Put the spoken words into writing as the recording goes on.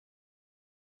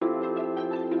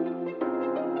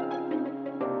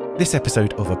This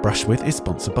episode of A Brush With is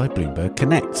sponsored by Bloomberg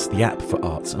Connects, the app for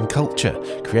arts and culture.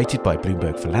 Created by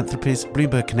Bloomberg Philanthropies,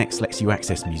 Bloomberg Connects lets you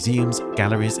access museums,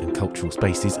 galleries and cultural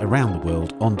spaces around the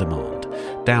world on demand.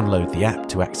 Download the app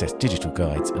to access digital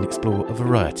guides and explore a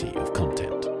variety of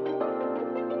content.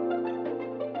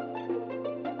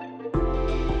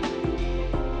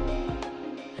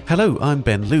 Hello, I'm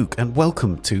Ben Luke and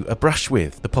welcome to A Brush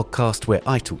With, the podcast where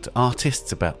I talk to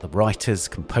artists about the writers,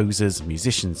 composers,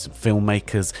 musicians,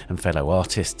 filmmakers and fellow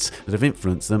artists that have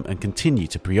influenced them and continue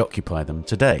to preoccupy them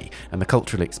today, and the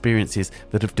cultural experiences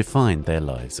that have defined their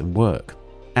lives and work.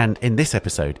 And in this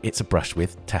episode, it's a brush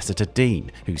with Tacita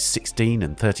Dean, whose 16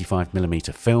 and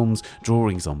 35mm films,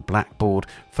 drawings on blackboard,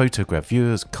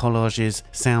 photogravures, collages,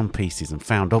 sound pieces and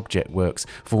found object works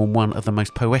form one of the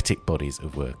most poetic bodies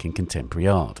of work in contemporary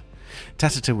art.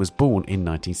 Tacita was born in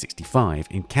 1965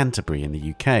 in Canterbury in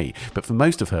the UK, but for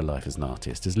most of her life as an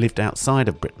artist has lived outside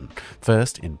of Britain,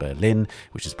 first in Berlin,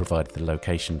 which has provided the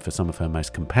location for some of her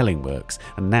most compelling works,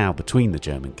 and now between the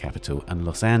German capital and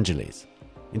Los Angeles.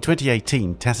 In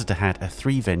 2018, Tacita had a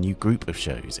 3-venue group of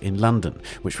shows in London,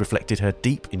 which reflected her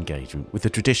deep engagement with the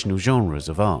traditional genres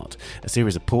of art. A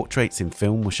series of portraits in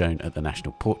film were shown at the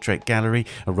National Portrait Gallery,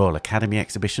 a Royal Academy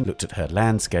exhibition looked at her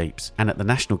landscapes, and at the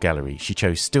National Gallery she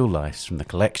chose still lifes from the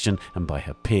collection and by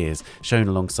her peers, shown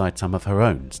alongside some of her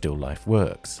own still life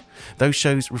works. Those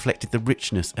shows reflected the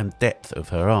richness and depth of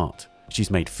her art. She's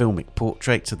made filmic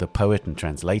portraits of the poet and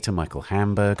translator Michael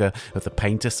Hamburger, of the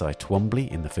painter Cy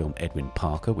Twombly in the film Edwin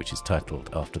Parker, which is titled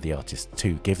after the artist's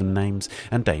two given names,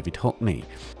 and David Hockney.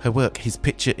 Her work His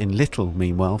Picture in Little,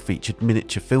 meanwhile, featured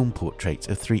miniature film portraits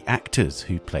of 3 actors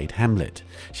who played Hamlet.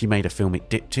 She made a filmic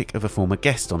diptych of a former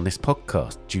guest on this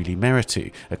podcast, Julie Meritou,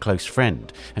 a close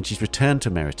friend, and she's returned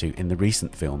to Meritou in the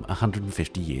recent film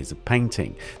 150 Years of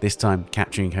Painting, this time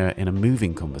capturing her in a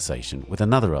moving conversation with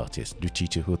another artist,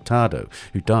 Luchita Hurtado,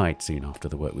 who died soon after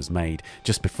the work was made,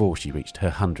 just before she reached her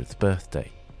 100th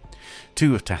birthday.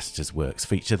 2 of Tacita's works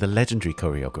feature the legendary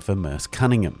choreographer Merce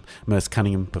Cunningham. Merce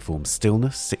Cunningham performed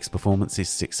Stillness, 6 performances,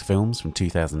 6 films from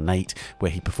 2008, where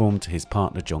he performed to his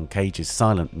partner John Cage's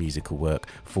silent musical work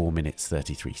 4 minutes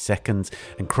 33 seconds,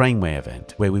 and Craneway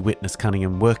Event, where we witness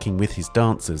Cunningham working with his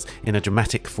dancers in a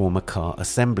dramatic former car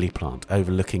assembly plant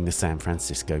overlooking the San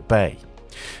Francisco Bay.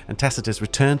 And Tacita's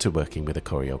returned to working with a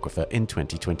choreographer in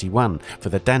 2021 for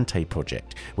the Dante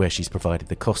project, where she's provided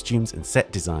the costumes and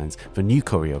set designs for new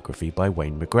choreography by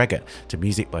Wayne McGregor to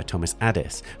music by Thomas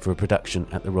Adès for a production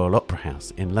at the Royal Opera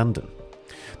House in London.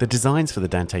 The designs for the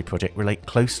Dante project relate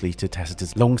closely to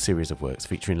Tacita's long series of works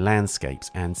featuring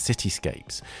landscapes and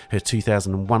cityscapes. Her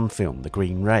 2001 film, The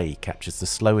Green Ray, captures the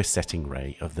slowest setting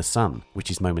ray of the sun,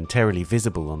 which is momentarily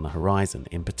visible on the horizon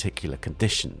in particular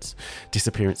conditions.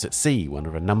 Disappearance at Sea, one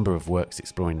of a number of works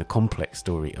exploring the complex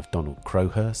story of Donald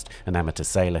Crowhurst, an amateur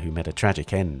sailor who met a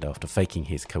tragic end after faking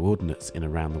his coordinates in a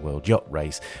round-the-world yacht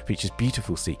race, features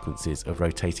beautiful sequences of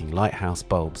rotating lighthouse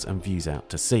bulbs and views out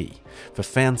to sea. For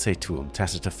Fernsehturm,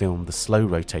 Tacita filmed the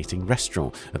slow-rotating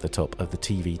restaurant at the top of the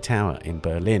TV tower in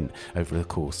Berlin over the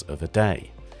course of a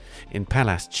day. In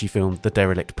Palast, she filmed the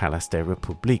derelict Palast der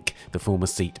Republik, the former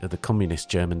seat of the Communist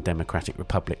German Democratic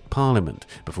Republic Parliament,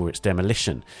 before its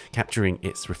demolition, capturing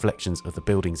its reflections of the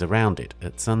buildings around it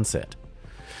at sunset.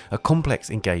 A complex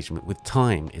engagement with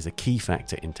time is a key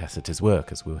factor in Tacita's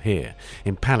work, as we'll hear.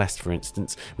 In Palast, for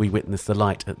instance, we witness the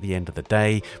light at the end of the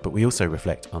day, but we also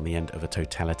reflect on the end of a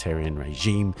totalitarian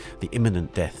regime, the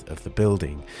imminent death of the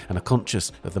building, and are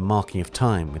conscious of the marking of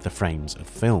time with the frames of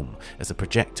film, as a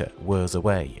projector whirs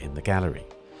away in the gallery.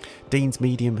 Dean's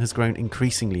medium has grown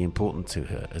increasingly important to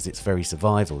her as its very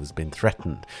survival has been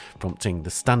threatened, prompting the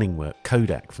stunning work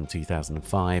Kodak from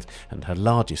 2005 and her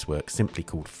largest work simply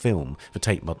called Film for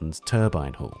Tate Modern's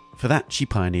Turbine Hall. For that, she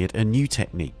pioneered a new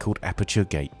technique called aperture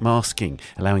gate masking,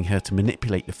 allowing her to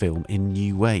manipulate the film in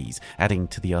new ways, adding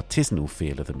to the artisanal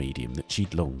feel of the medium that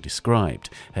she'd long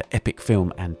described. Her epic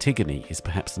film Antigone is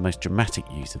perhaps the most dramatic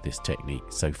use of this technique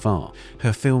so far.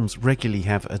 Her films regularly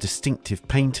have a distinctive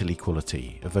painterly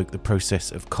quality, evoke the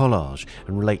process of collage,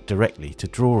 and relate directly to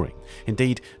drawing.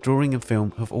 Indeed, drawing and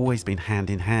film have always been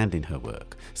hand in hand in her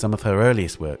work. Some of her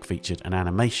earliest work featured an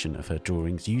animation of her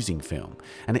drawings using film,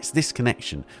 and it's this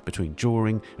connection between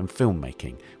drawing and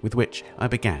filmmaking with which I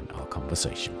began our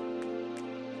conversation.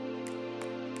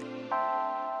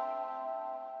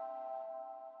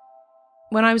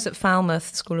 When I was at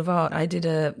Falmouth School of Art, I did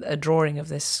a drawing of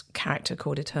this character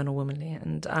called Eternal Womanly,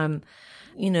 and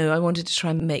I wanted to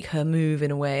try and make her move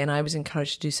in a way, and I was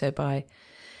encouraged to do so by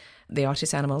the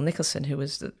artist Annabelle Nicholson, who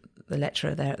was the the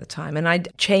lecturer there at the time. And I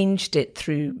changed it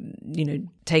through,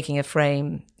 taking a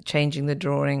frame, changing the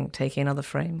drawing, taking another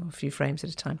frame, or a few frames at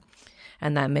a time.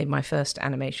 And that made my first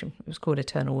animation. It was called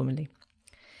Eternal Womanly.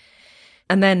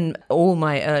 And then all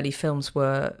my early films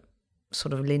were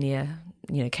sort of linear,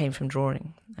 came from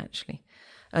drawing, actually.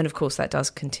 And of course that does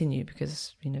continue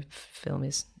because, film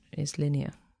is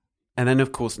linear. And then,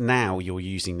 of course, now you're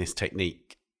using this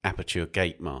technique, aperture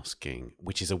gate masking,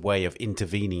 which is a way of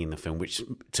intervening in the film, which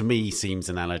to me seems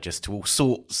analogous to all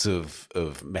sorts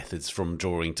of methods, from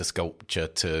drawing to sculpture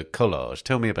to collage.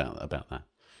 Tell me about that.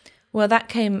 Well, that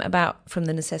came about from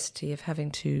the necessity of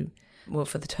having to,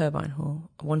 for the Turbine Hall,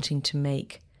 wanting to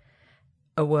make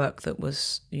a work that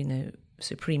was,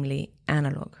 supremely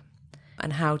analogue,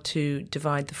 and how to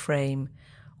divide the frame,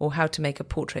 or how to make a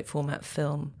portrait format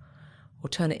film, or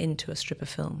turn it into a strip of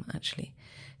film, actually.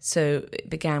 So it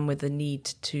began with the need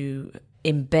to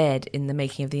embed in the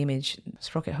making of the image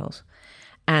sprocket holes.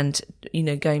 And,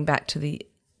 going back to the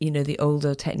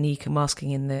older technique of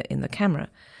masking in the camera,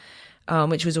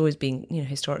 which was always being,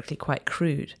 historically quite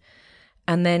crude.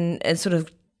 And then sort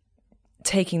of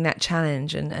taking that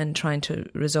challenge and trying to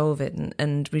resolve it.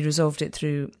 And we resolved it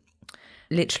through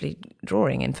literally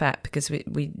drawing, in fact, because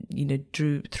we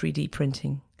drew 3D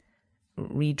printing,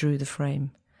 redrew the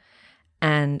frame,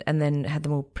 and then had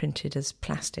them all printed as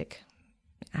plastic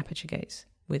aperture gates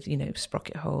with,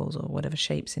 sprocket holes or whatever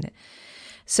shapes in it.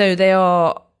 So they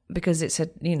are, because it's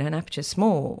an aperture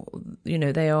small,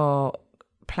 they are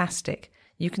plastic.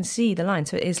 You can see the line,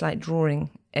 so it is like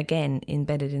drawing again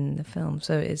embedded in the film.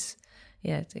 So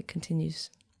it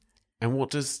continues. And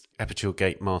what does aperture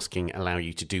gate masking allow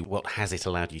you to do? What has it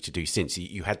allowed you to do since?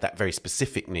 You had that very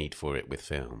specific need for it with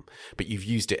film, but you've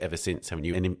used it ever since, haven't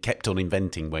you? And kept on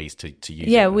inventing ways to use it.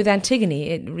 Yeah, with Antigone,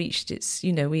 it reached its,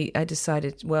 I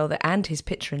decided, and his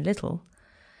Picture in Little,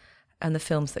 and the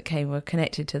films that came were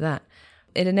connected to that.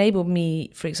 It enabled me,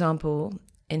 for example,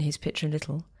 in his Picture in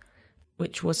Little,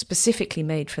 which was specifically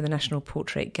made for the National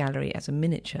Portrait Gallery as a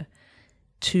miniature,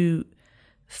 to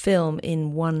film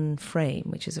in one frame,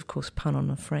 which is, of course, pun on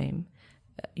a frame,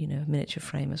 a miniature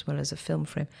frame as well as a film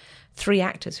frame. 3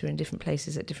 actors who were in different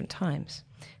places at different times,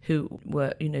 who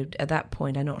were, at that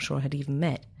point, I'm not sure I had even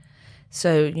met.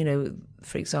 So,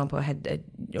 for example, I had,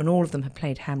 and all of them had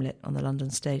played Hamlet on the London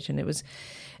stage, and it was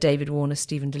David Warner,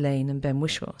 Stephen Delane, and Ben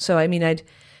Whishaw. So, I'd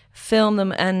film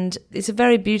them, and it's a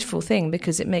very beautiful thing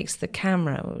because it makes the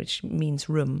camera, which means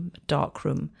room, dark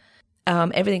room,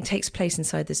 everything takes place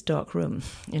inside this dark room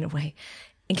in a way,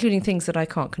 including things that I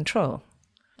can't control.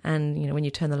 And when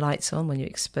you turn the lights on, when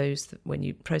you when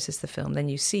you process the film, then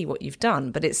you see what you've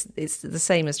done. But it's the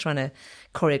same as trying to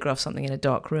choreograph something in a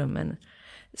dark room, and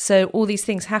so all these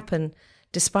things happen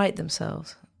despite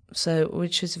themselves. So,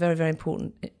 which is a very, very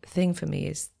important thing for me,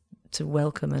 is to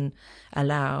welcome and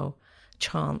allow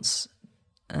chance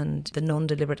and the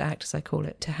non-deliberate act, as I call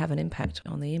it, to have an impact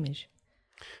on the image.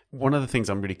 One of the things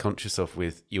I'm really conscious of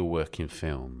with your work in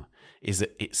film is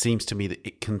that it seems to me that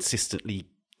it consistently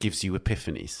gives you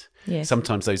epiphanies. Yes.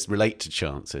 Sometimes those relate to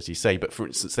chance, as you say, but for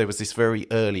instance, there was this very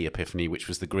early epiphany, which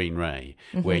was the Green Ray,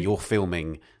 where you're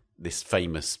filming this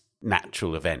famous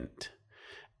natural event,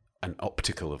 an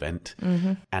optical event,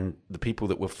 and the people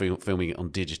that were filming it on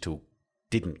digital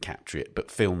didn't capture it, but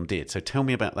film did. So tell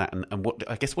me about that, and what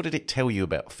did it tell you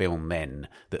about film then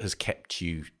that has kept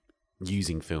you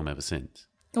using film ever since?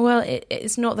 Well,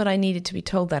 it's not that I needed to be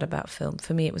told that about film.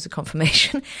 For me, it was a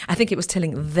confirmation. I think it was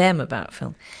telling them about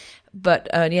film.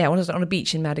 But I was on a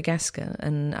beach in Madagascar,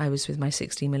 and I was with my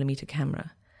 16mm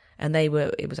camera, and I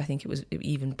think it was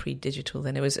even pre-digital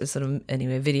then. It was a sort of,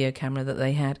 video camera that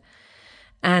they had.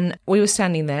 And we were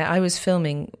standing there. I was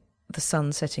filming the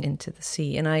sun setting into the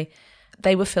sea, and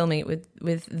they were filming it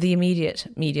with the immediate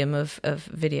medium of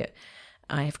video.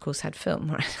 I, of course, had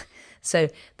film, right? So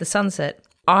the sunset,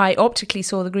 I optically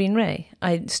saw the Green Ray.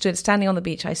 I stood standing on the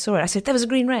beach. I saw it. I said, there was a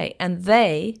Green Ray. And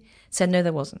they said, no,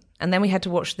 there wasn't. And then we had to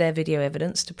watch their video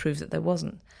evidence to prove that there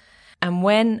wasn't. And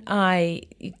when I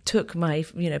took my,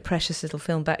 precious little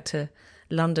film back to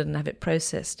London and have it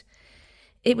processed,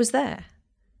 it was there.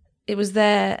 It was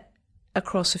there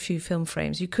across a few film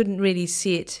frames. You couldn't really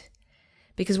see it,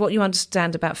 because what you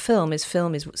understand about film is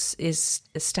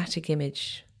a static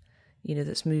image,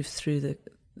 that's moved through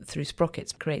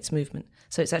sprockets, creates movement.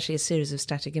 So it's actually a series of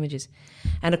static images.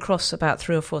 And across about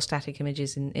 3 or 4 static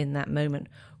images in that moment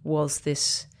was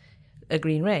a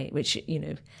Green Ray, which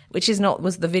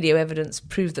was the video evidence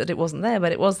proved that it wasn't there,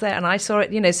 but it was there, and I saw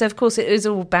it, so of course it is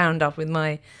all bound up with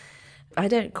I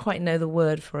don't quite know the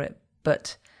word for it,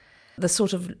 but the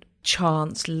sort of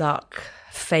chance, luck,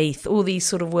 faith, all these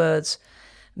sort of words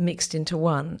mixed into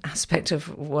one aspect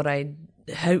of what I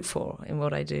hope for in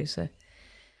what I do. So,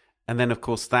 and then, of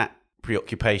course, that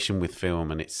preoccupation with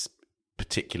film and its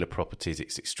particular properties,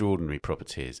 its extraordinary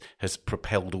properties, has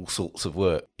propelled all sorts of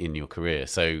work in your career.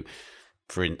 So,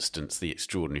 for instance, the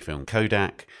extraordinary film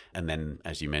Kodak, and then,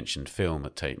 as you mentioned, film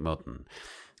at Tate Modern.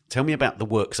 Tell me about the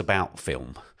works about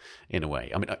film, in a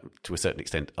way. I mean, to a certain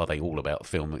extent, are they all about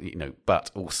film?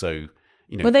 But also,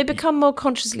 well, they become more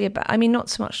consciously about. I mean, not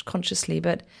so much consciously,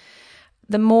 but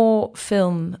the more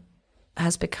film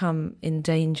has become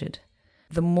endangered,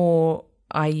 the more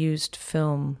I used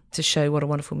film to show what a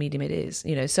wonderful medium it is.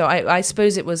 So I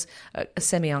suppose it was a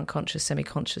semi-unconscious,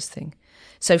 semi-conscious thing.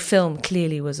 So film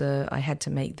clearly was I had to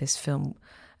make this film,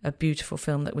 a beautiful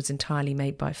film that was entirely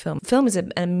made by film. Film is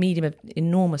a medium of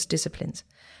enormous disciplines,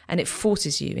 and it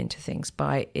forces you into things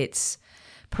by its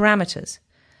parameters.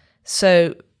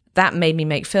 So that made me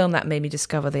make film, that made me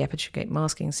discover the aperture gate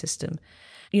masking system.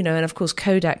 And of course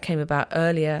Kodak came about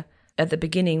earlier at the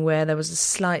beginning, where there was a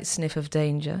slight sniff of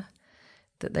danger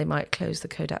that they might close the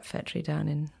Kodak factory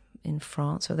down in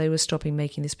France, so they were stopping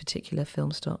making this particular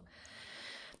film stock.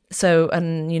 So,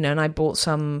 and I bought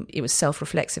some, it was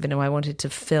self-reflexive, I wanted to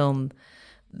film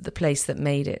the place that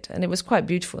made it. And it was quite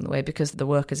beautiful in the way, because the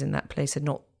workers in that place had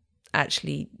not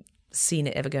actually seen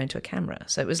it ever go into a camera.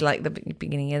 So it was like the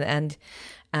beginning and the end.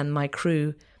 And my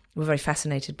crew were very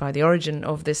fascinated by the origin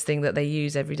of this thing that they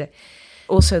use every day.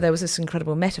 Also, there was this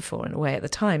incredible metaphor in a way at the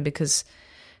time, because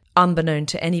unbeknown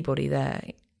to anybody there,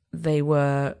 they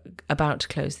were about to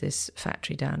close this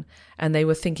factory down, and they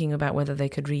were thinking about whether they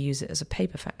could reuse it as a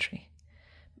paper factory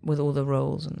with all the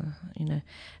rolls and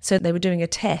So they were doing a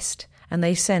test, and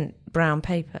they sent brown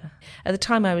paper. At the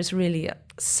time, I was really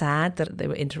sad that they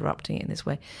were interrupting it in this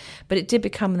way, but it did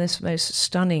become this most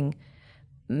stunning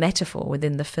metaphor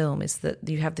within the film, is that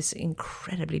you have this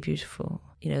incredibly beautiful,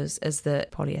 as the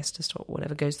polyester stock,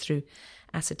 whatever, goes through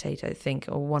acetate, I think,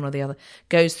 or one or the other,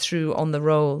 goes through on the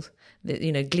rolls,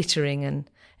 glittering and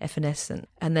evanescent,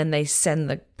 and then they send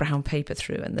the brown paper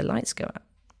through and the lights go out.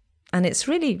 And it's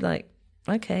really like,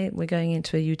 okay, we're going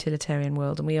into a utilitarian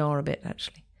world, and we are a bit,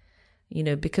 actually,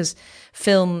 because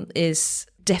film is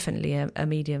definitely a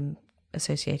medium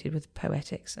associated with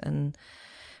poetics, and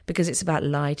because it's about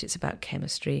light, it's about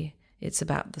chemistry, it's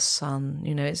about the sun,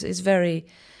 it's very,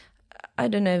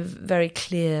 very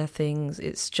clear things.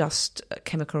 It's just a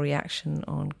chemical reaction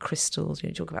on crystals.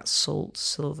 You talk about salt,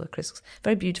 silver, crystals.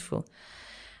 Very beautiful.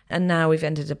 And now we've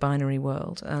entered a binary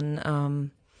world.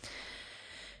 And,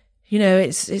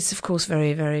 it's of course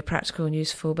very, very practical and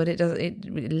useful, but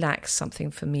it lacks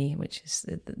something for me, which is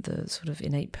the sort of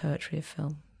innate poetry of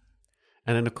film.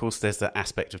 And then, of course, there's that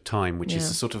aspect of time, which is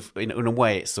a sort of, in a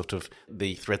way, it's sort of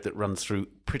the thread that runs through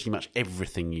pretty much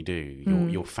everything you do.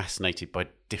 You're fascinated by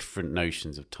different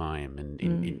notions of time, and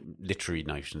in literary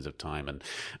notions of time,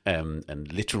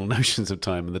 and literal notions of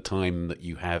time, and the time that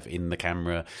you have in the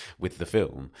camera with the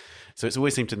film. So it's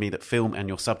always seemed to me that film and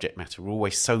your subject matter were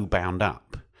always so bound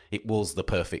up. It was the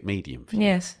perfect medium for you.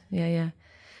 Yes, yeah.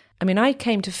 I mean, I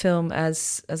came to film,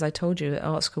 as I told you, at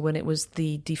art school, when it was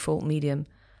the default medium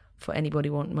for anybody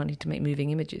wanting to make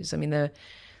moving images. I mean,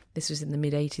 this was in the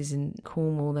mid-'80s in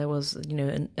Cornwall. There was,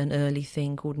 an early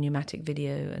thing called pneumatic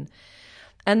video,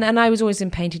 and I was always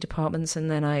in painting departments, and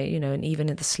then and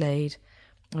even at the Slade,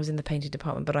 I was in the painting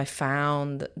department, but I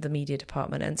found the media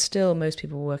department, and still most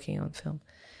people were working on film.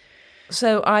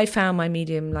 So I found my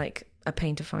medium like a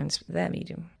painter finds their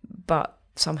medium, but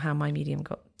somehow my medium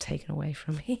got taken away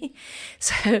from me.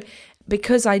 So,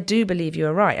 because I do believe you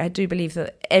are right, I do believe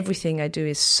that everything I do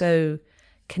is so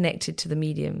connected to the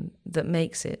medium that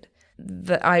makes it,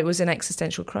 that I was in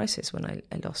existential crisis when I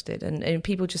lost it. And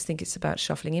people just think it's about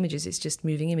shuffling images. It's just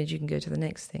moving image. You can go to the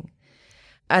next thing.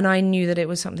 And I knew that it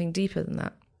was something deeper than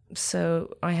that.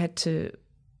 So I had to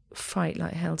fight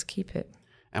like hell to keep it.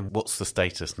 And what's the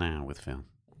status now with film?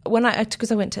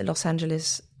 Because I went to Los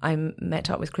Angeles, I met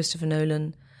up with Christopher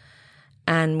Nolan,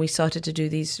 and we started to do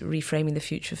these reframing the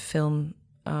future of film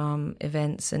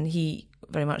events. And he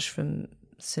very much from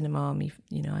cinema, me,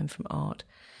 I'm from art.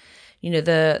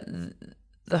 The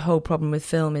whole problem with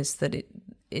film is that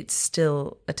it's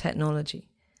still a technology,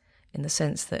 in the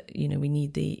sense that we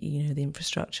need the the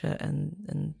infrastructure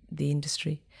and the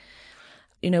industry.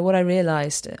 What I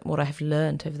realized, what I have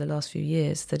learned over the last few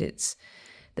years, that it's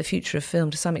the future of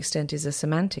film to some extent is a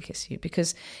semantic issue,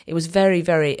 because it was very,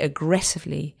 very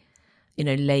aggressively,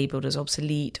 labelled as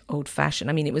obsolete, old-fashioned.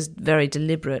 I mean, it was very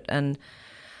deliberate, and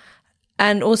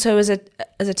also as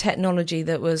a technology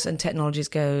that was, and technologies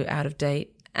go out of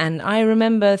date. And I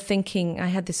remember thinking, I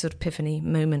had this sort of epiphany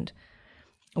moment,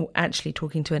 actually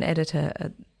talking to an editor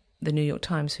at the New York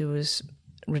Times who was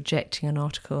rejecting an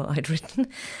article I'd written.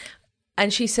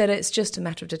 And she said, it's just a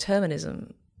matter of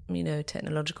determinism,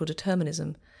 technological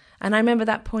determinism. And I remember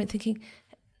that point thinking,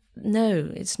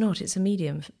 no, it's not. It's a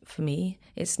medium for me.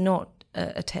 It's not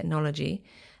a technology.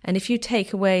 And if you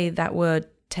take away that word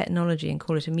technology and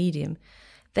call it a medium,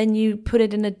 then you put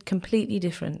it in a completely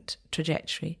different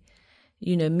trajectory.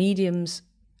 Mediums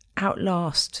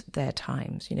outlast their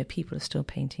times. People are still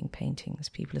painting paintings.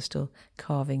 People are still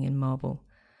carving in marble.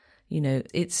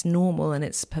 It's normal and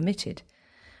it's permitted.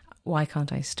 Why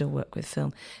can't I still work with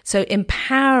film? So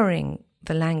empowering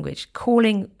the language,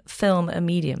 calling film a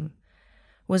medium,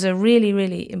 was a really,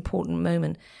 really important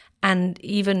moment. And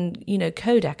even,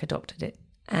 Kodak adopted it.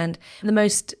 And the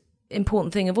most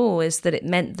important thing of all is that it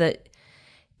meant that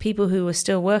people who were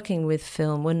still working with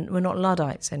film were not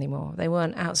Luddites anymore. They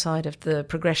weren't outside of the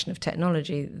progression of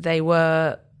technology. They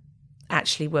were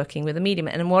actually working with a medium.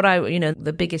 And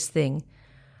the biggest thing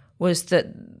was that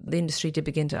the industry did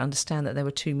begin to understand that there were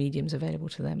two mediums available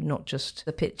to them, not just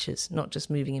the pictures, not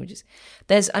just moving images.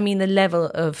 The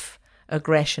level of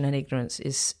aggression and ignorance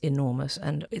is enormous,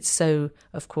 and it's so,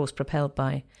 of course, propelled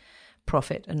by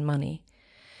profit and money.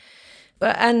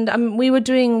 And we were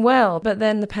doing well, but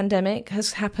then the pandemic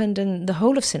has happened and the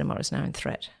whole of cinema is now in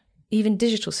threat, even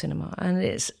digital cinema. And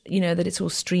it's, that it's all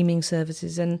streaming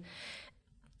services. And,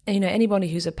 anybody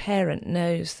who's a parent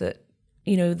knows that,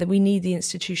 that we need the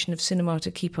institution of cinema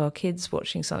to keep our kids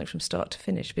watching something from start to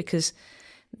finish, because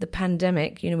the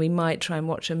pandemic, we might try and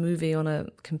watch a movie on a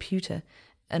computer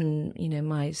and,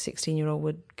 my 16-year-old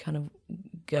would kind of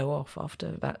go off after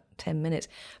about 10 minutes.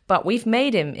 But we've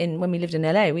made him, when we lived in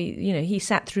LA, he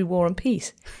sat through War and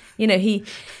Peace,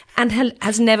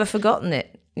 has never forgotten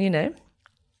it,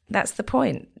 That's the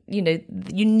point. You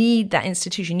need that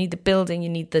institution, you need the building, you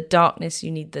need the darkness,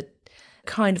 you need the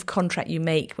kind of contract you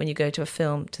make when you go to a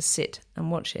film to sit and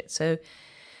watch it. So,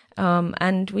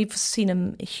 and we've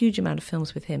seen a huge amount of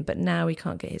films with him, but now we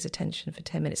can't get his attention for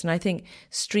 10 minutes. And I think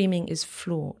streaming is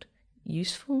flawed,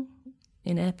 useful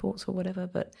in airports or whatever,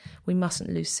 but we mustn't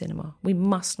lose cinema. We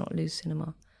must not lose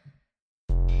cinema.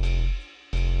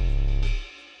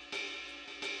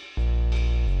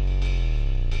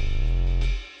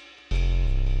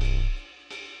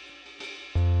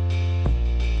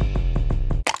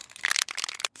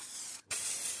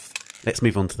 Let's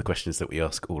move on to the questions that we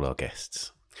ask all our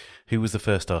guests. Who was the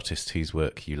first artist whose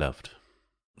work you loved?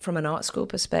 From an art school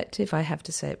perspective, I have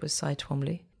to say it was Cy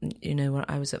Twombly. When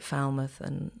I was at Falmouth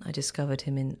and I discovered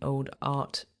him in old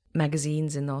art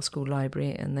magazines in our school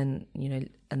library, and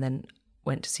then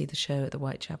went to see the show at the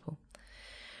Whitechapel.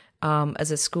 As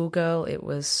a schoolgirl, it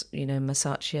was,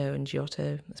 Masaccio and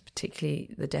Giotto,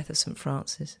 particularly The Death of St.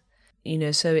 Francis.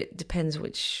 So it depends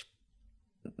which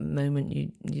moment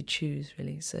you choose,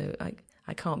 really. So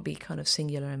I can't be kind of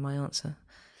singular in my answer.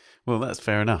 Well, that's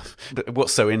fair enough. But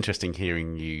what's so interesting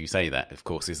hearing you say that, of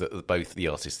course, is that both the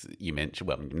artists that you mentioned,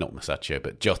 well, not Masaccio,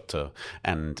 but Giotto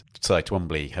and Cy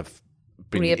Twombly have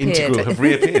been integral, have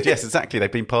reappeared. Yes, exactly.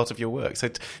 They've been part of your work. So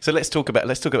let's talk about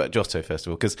Giotto first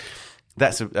of all, because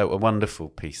that's a wonderful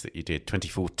piece that you did,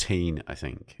 2014, I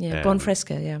think. Yeah, Buon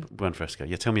Fresco, yeah. Buon Fresco.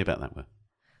 Yeah, tell me about that work.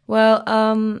 Well,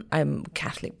 I'm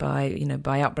Catholic by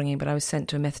upbringing, but I was sent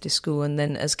to a Methodist school, and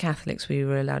then as Catholics we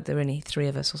were allowed, there were only 3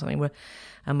 of us or something,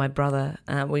 and my brother,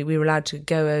 we were allowed to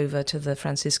go over to the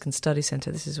Franciscan Study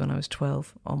Centre, this is when I was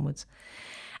 12 onwards,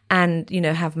 and,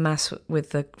 have Mass with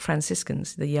the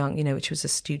Franciscans, the young, which was a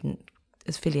student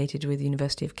affiliated with the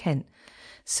University of Kent.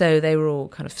 So they were all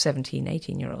kind of 17,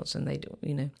 18-year-olds, and they'd,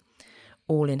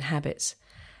 all in habits.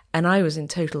 And I was in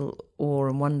total awe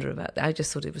and wonder about that. I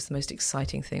just thought it was the most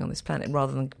exciting thing on this planet,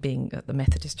 rather than being at the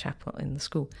Methodist chapel in the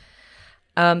school.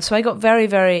 So I got very,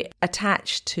 very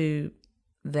attached to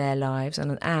their lives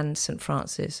and St.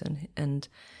 Francis. And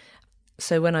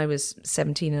so when I was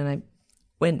 17 and I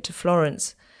went to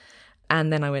Florence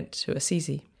and then I went to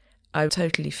Assisi, I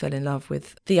totally fell in love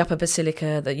with the Upper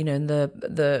Basilica, and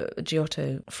the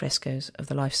Giotto frescoes of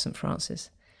the life of St. Francis.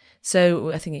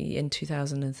 So I think in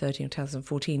 2013 or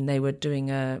 2014, they were doing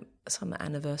some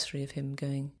anniversary of him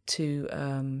going to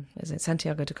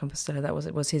Santiago de Compostela. That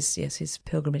was his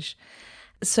pilgrimage.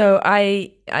 So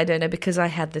I don't know, because I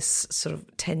had this sort of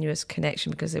tenuous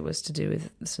connection because it was to do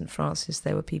with St. Francis.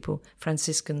 There were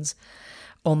Franciscans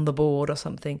on the board or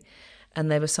something, and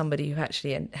there was somebody who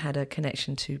actually had a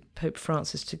connection to Pope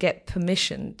Francis to get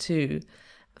permission to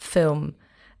film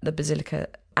the Basilica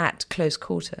at close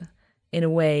quarter. In a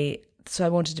way, so I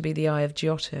wanted to be the eye of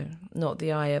Giotto, not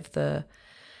the eye of the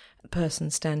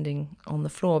person standing on the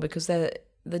floor, because the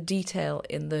detail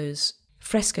in those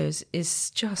frescoes is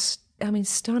just,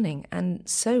 stunning and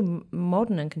so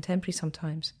modern and contemporary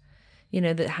sometimes.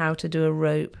 that how to do a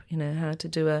rope, how to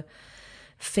do a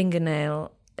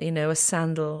fingernail, a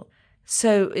sandal.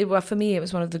 So for me, it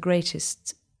was one of the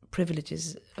greatest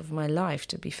privileges of my life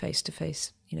to be face to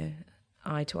face,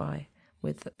 eye to eye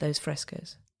with those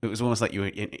frescoes. It was almost like you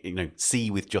were, see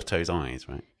with Giotto's eyes,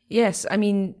 right? Yes, I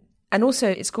mean, and also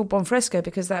it's called Bonfresco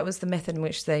because that was the method in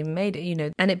which they made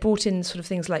it, and it brought in sort of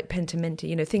things like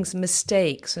pentimenti,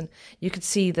 mistakes, and you could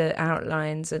see the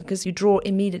outlines, and because you draw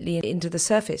immediately into the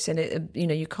surface, and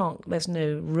there's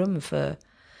no room for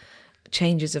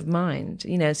changes of mind,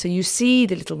 so you see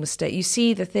the little mistake, you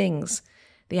see the things,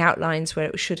 the outlines where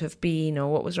it should have been or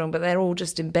what was wrong, but they're all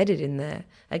just embedded in there.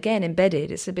 Again, embedded,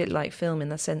 it's a bit like film in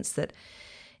the sense that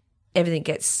everything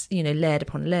gets, layered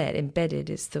upon layer. Embedded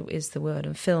is the word,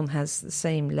 and film has the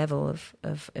same level of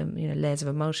layers of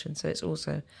emotion. So it's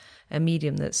also a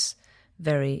medium that's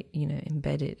very,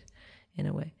 embedded in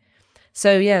a way.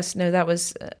 So yes, no, that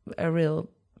was a real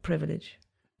privilege.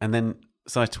 And then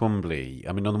Cy Twombly,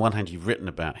 I mean, on the one hand, you've written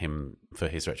about him for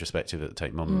his retrospective at the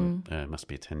Tate Modern, must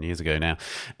be 10 years ago now,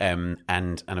 and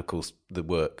of course the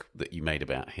work that you made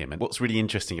about him. And what's really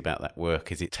interesting about that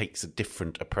work is it takes a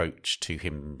different approach to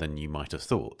him than you might have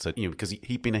thought. So because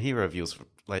he'd been a hero of yours,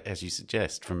 like as you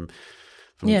suggest, from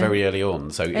very early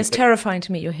on. So it's terrifying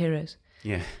to meet your heroes.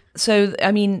 Yeah. So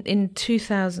I mean, in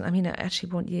 2000,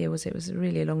 actually, what year was it? It was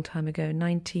really a long time ago,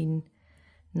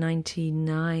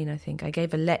 1999, I think. I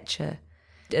gave a lecture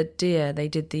at Dear. They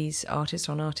did these artist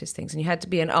on artist things, and you had to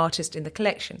be an artist in the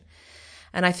collection.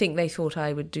 And I think they thought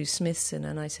I would do Smithson,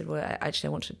 and I said, well, actually,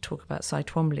 I want to talk about Cy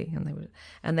Twombly,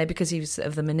 and they because he was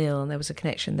of the Manil and there was a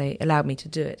connection, they allowed me to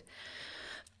do it.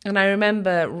 And I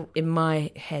remember in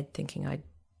my head thinking I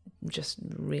just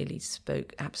really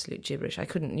spoke absolute gibberish. I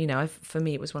couldn't, for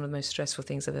me, it was one of the most stressful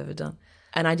things I've ever done.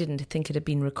 And I didn't think it had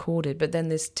been recorded. But then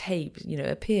this tape,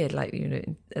 appeared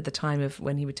at the time of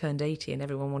when he turned 80 and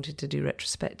everyone wanted to do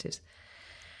retrospectives.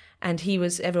 And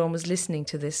everyone was listening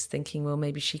to this thinking, well,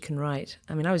 maybe she can write.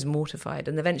 I mean, I was mortified.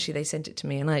 And eventually they sent it to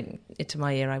me, and to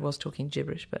my ear, I was talking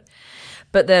gibberish. But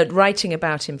the writing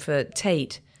about him for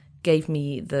Tate gave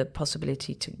me the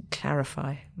possibility to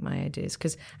clarify my ideas,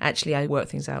 because actually I work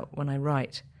things out when I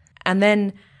write. And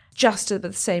then just at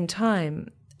the same time,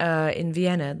 in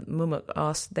Vienna,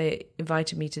 Mumuk they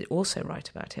invited me to also write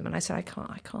about him. And I said,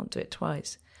 I can't do it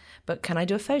twice. But can I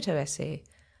do a photo essay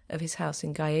of his house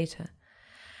in Gaeta?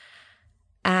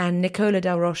 And Nicola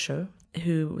Del Roscio,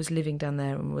 who was living down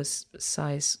there and was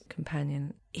Cy's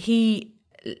companion, he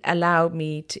allowed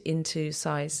me into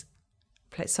Cy's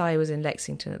place. Cy was in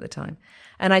Lexington at the time.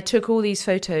 And I took all these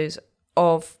photos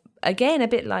of, again, a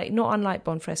bit like, not unlike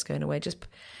Bonfresco in a way, just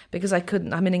because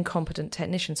I'm an incompetent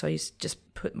technician, so I used to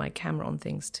just put my camera on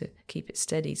things to keep it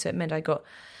steady. So it meant I got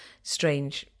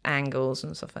strange angles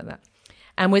and stuff like that.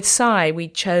 And with Cy, he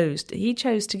chose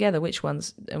together which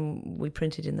ones, and we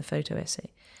printed in the photo essay.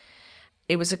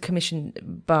 It was a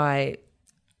commission by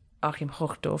Achim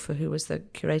Hochdorfer, who was the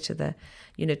curator there,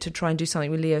 to try and do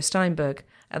something with Leo Steinberg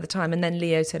at the time. And then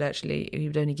Leo said, actually, he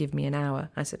would only give me an hour.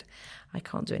 I said, I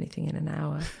can't do anything in an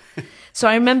hour. So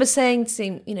I remember saying,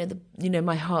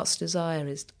 my heart's desire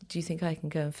is, do you think I can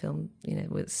go and film,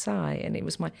 with Cy? And it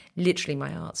was literally my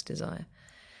heart's desire.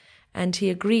 And he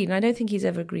agreed. And I don't think he's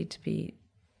ever agreed to be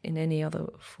in any other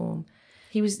form.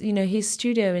 He was, his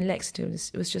studio in Lexington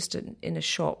was just in a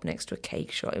shop next to a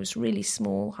cake shop. It was a really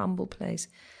small, humble place.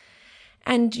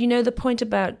 And, the point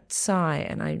about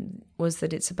Cy was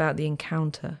that it's about the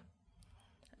encounter.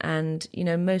 And,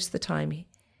 most of the time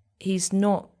he's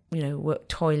not,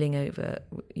 toiling over,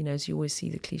 as you always see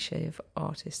the cliche of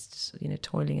artists,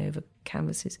 toiling over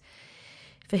canvases.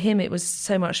 For him, it was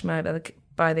so much by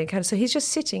the encounter. So he's just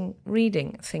sitting,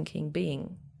 reading, thinking,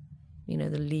 being.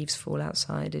 The leaves fall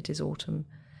outside, it is autumn.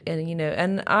 And,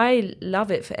 and I love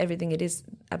it for everything it is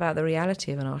about the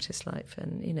reality of an artist's life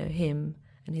and, him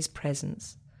and his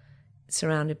presence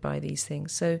surrounded by these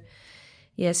things. So,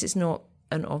 yes, it's not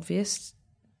an obvious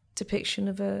depiction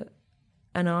of an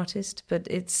artist, but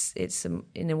it's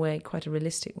in a way quite a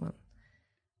realistic one.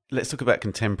 Let's talk about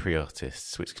contemporary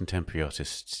artists. Which contemporary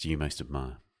artists do you most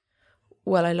admire?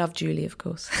 Well, I love Julie, of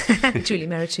course. Julie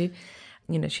Meritu.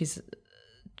 She's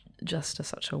just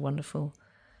such a wonderful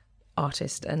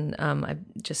artist. And I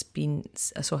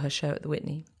saw her show at the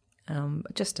Whitney.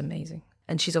 Just amazing.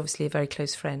 And she's obviously a very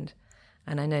close friend.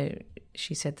 And I know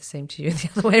she said the same to you the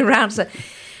other way around. So,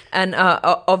 and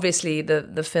obviously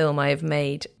the film I have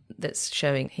made that's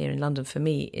showing here in London for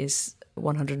me is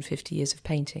 150 Years of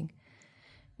Painting,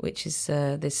 which is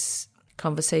this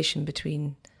conversation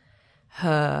between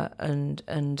her and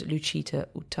Luchita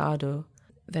Hurtado,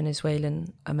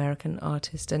 Venezuelan-American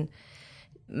artist. And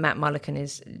Matt Mullican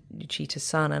is Lucita's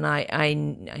son, and I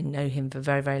know him for a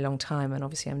very, very long time, and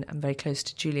obviously I'm very close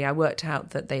to Julie. I worked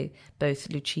out that they both,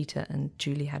 Lucita and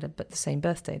Julie, had the same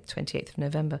birthday, the 28th of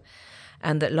November,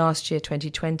 and that last year,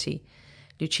 2020,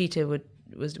 Lucita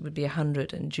would be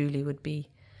 100 and Julie would be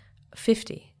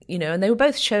 50. And they were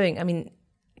both showing. I mean,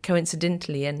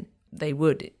 coincidentally, and they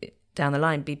would down the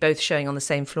line be both showing on the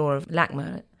same floor of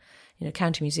LACMA,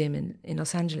 County Museum in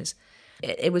Los Angeles.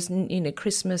 It was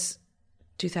Christmas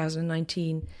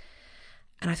 2019,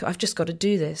 and I thought, I've just got to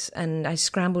do this. And I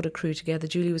scrambled a crew together.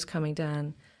 Julie was coming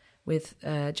down with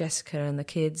Jessica and the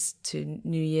kids to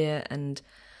New Year, and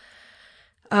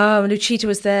Lucita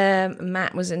was there.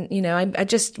 Matt was in.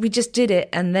 We just did it,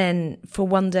 and then for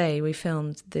one day we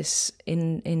filmed this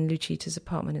in Lucita's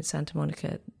apartment in Santa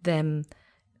Monica. Them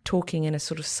talking in a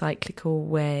sort of cyclical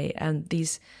way, and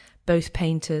these both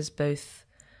painters, both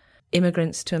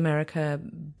immigrants to America,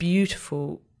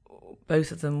 beautiful,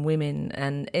 both of them women,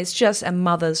 and it's just, and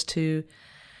mothers too,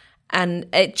 and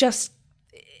it's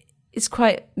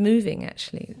quite moving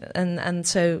actually, and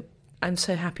so I'm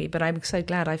so happy, but I'm so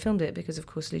glad I filmed it, because of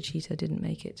course Lucita didn't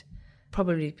make it,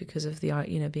 probably because of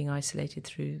the being isolated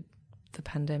through the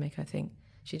pandemic. I think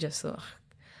she just thought,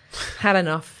 had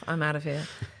enough, I'm out of here.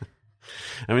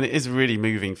 I mean, it is a really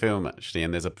moving film, actually,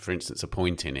 and there's, for instance, a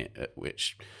point in it at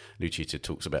which Lucita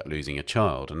talks about losing a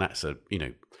child, and that's a,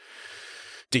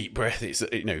 deep breath. It's,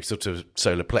 sort of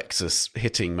solar plexus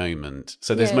hitting moment.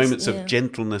 So there's moments of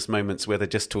gentleness, moments where they're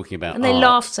just talking about and they art.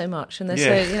 laugh so much, and they're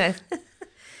so,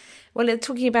 well, they're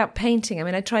talking about painting. I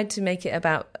mean, I tried to make it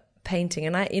about painting,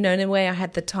 and in a way I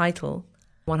had the title,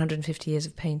 150 Years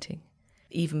of Painting.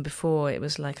 Even before, it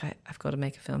was like, I've got to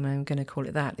make a film, and I'm going to call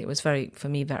it that. It was for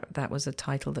me, that was a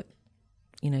title that,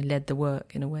 led the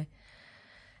work in a way.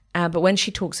 But when she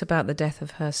talks about the death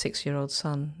of her 6-year-old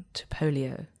son to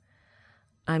polio,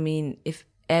 I mean, if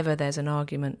ever there's an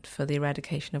argument for the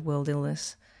eradication of world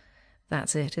illness,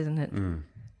 that's it, isn't it? Mm.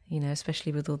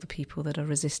 Especially with all the people that are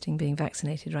resisting being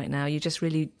vaccinated right now. You just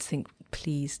really think,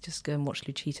 please, just go and watch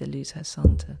Lucita lose her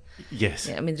son to... Yes.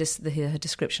 Yeah, I mean, just her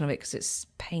description of it, because it's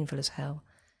painful as hell.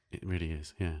 It really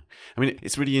is, yeah. I mean,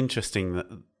 it's really interesting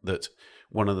that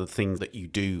one of the things that you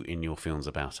do in your films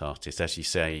about artists, as you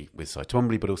say with Cy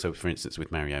Twombly, but also, for instance,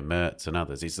 with Mario Mertz and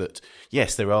others, is that,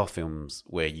 yes, there are films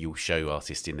where you'll show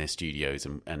artists in their studios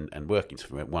and working,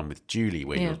 one with Julie,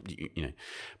 where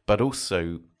but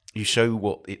also you show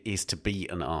what it is to be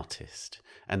an artist.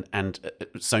 And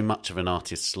so much of an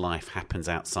artist's life happens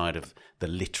outside of the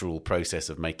literal process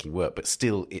of making work, but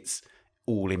still it's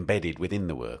all embedded within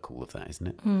the work, all of that, isn't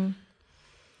it? Mm.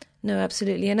 No,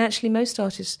 absolutely. And actually most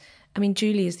artists, I mean,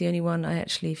 Julie is the only one I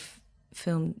actually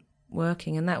filmed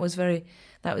working, and that was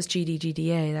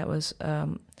GDGDA. That was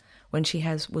when she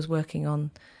was working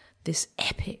on this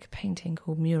epic painting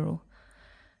called Mural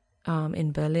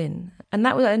in Berlin. And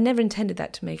I never intended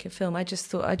that to make a film. I just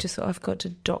thought I've got to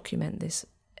document this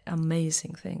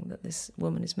amazing thing that this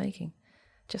woman is making.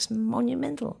 Just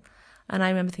monumental. And I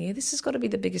remember thinking, this has got to be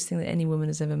the biggest thing that any woman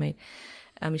has ever made.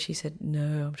 She said,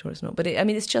 no, I'm sure it's not. But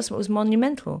it was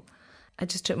monumental. I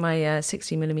just took my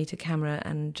 60mm camera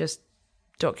and just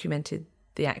documented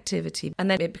the activity. And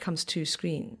then it becomes 2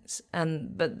 screens.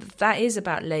 But that is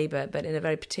about labour, but in a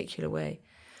very particular way.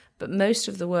 But most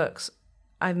of the works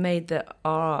I've made that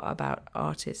are about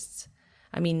artists.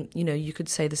 I mean, you could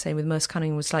say the same with Merce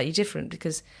Cunningham, was slightly different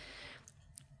because,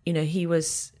 he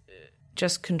was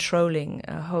just controlling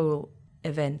a whole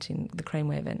event, in the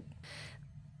Craneway event.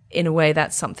 In a way,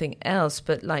 that's something else,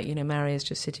 but Maria's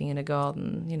just sitting in a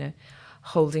garden,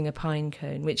 holding a pine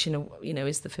cone, which, is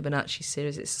the Fibonacci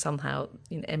series. It's somehow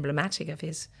emblematic of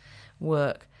his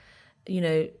work,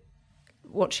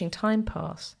 watching time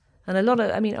pass. And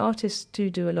artists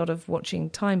do a lot of watching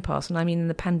time pass. And in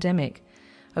the pandemic,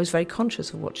 I was very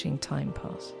conscious of watching time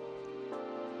pass.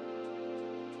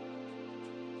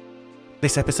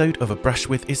 This episode of A Brush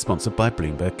With is sponsored by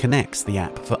Bloomberg Connects, the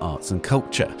app for arts and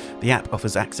culture. The app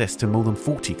offers access to more than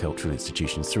 40 cultural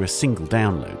institutions through a single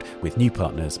download, with new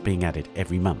partners being added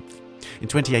every month. In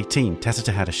 2018,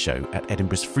 Tacita had a show at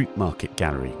Edinburgh's Fruit Market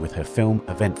Gallery with her film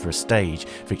Event for a Stage,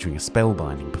 featuring a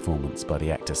spellbinding performance by the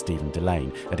actor Stephen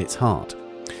Delane at its heart.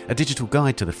 A digital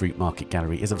guide to the Fruit Market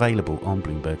Gallery is available on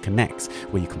Bloomberg Connects,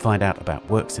 where you can find out about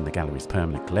works in the gallery's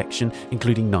permanent collection,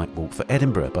 including Night Walk for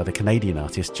Edinburgh by the Canadian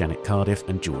artist Janet Cardiff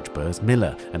and George Burrs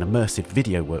Miller, an immersive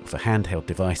video work for handheld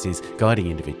devices guiding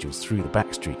individuals through the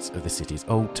backstreets of the city's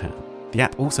Old Town. The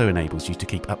app also enables you to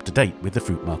keep up to date with the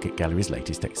Fruit Market Gallery's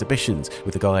latest exhibitions,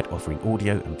 with the guide offering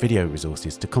audio and video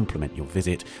resources to complement your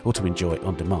visit or to enjoy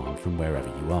on demand from wherever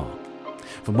you are.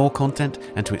 For more content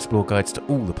and to explore guides to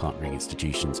all the partnering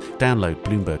institutions, download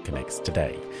Bloomberg Connects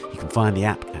today. You can find the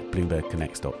app at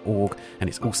bloombergconnects.org, and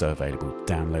it's also available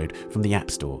to download from the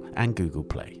App Store and Google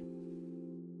Play.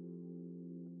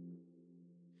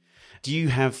 Do you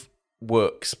have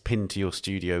works pinned to your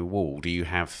studio wall? Do you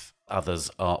have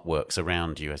others' artworks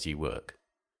around you as you work?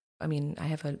 I mean, I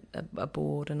have a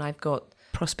board, and I've got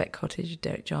Prospect Cottage,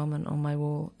 Derek Jarman, on my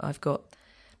wall. I've got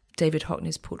David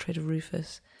Hockney's portrait of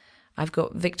Rufus. I've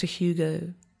got Victor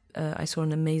Hugo. I saw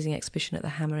an amazing exhibition at the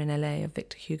Hammer in LA of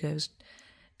Victor Hugo's.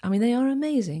 I mean, they are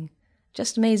amazing,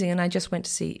 just amazing. And I just went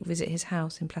to visit his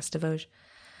house in Place des Vosges.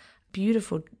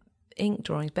 Beautiful ink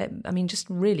drawings, but I mean, just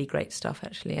really great stuff,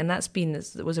 actually. And that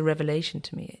was a revelation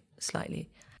to me, slightly.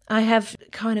 I have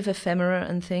kind of ephemera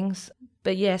and things,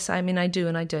 but yes, I mean, I do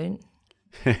and I don't.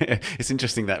 It's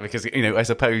interesting that, because, you know, I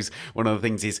suppose one of the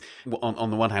things is,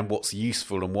 on the one hand, what's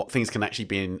useful and what things can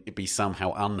actually be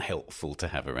somehow unhelpful to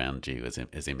have around you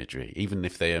as imagery, even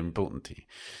if they are important to you.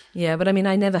 Yeah, but I mean,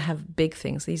 I never have big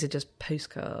things. These are just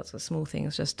postcards or small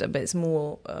things, but it's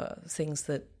more things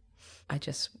that I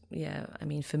just, I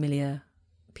mean, familiar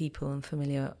people and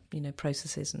familiar,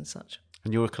 processes and such.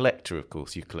 And you're a collector, of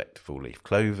course. You collect four-leaf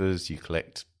clovers, you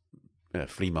collect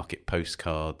flea market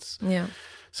postcards. Yeah.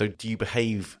 So do you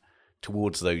behave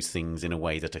towards those things in a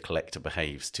way that a collector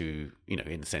behaves to,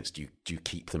 in the sense, do you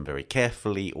keep them very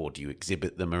carefully, or do you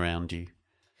exhibit them around you?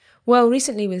 Well,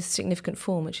 recently with Significant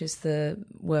Form, which is the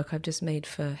work I've just made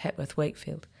for Hepworth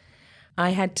Wakefield, I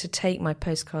had to take my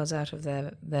postcards out of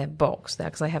their box there,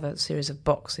 because I have a series of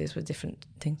boxes with different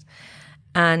things,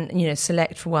 and,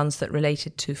 select for ones that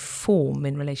related to form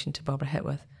in relation to Barbara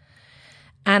Hepworth.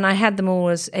 And I had them all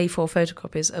as A4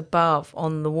 photocopies above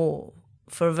on the wall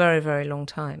for a very, very long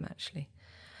time, actually.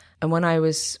 And when I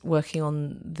was working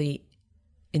on the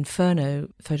Inferno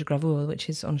photogravure, which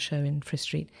is on show in Frith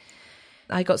Street,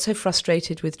 I got so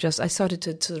frustrated with I started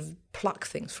to sort of pluck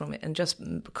things from it and just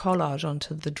collage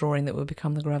onto the drawing that would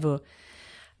become the gravure.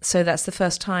 So that's the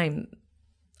first time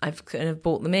I've kind of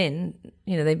brought them in.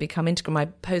 They become integral. My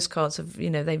postcards have,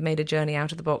 they've made a journey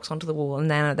out of the box onto the wall, and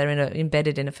now they're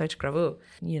embedded in a photogravure.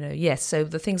 Yes. So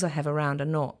the things I have around are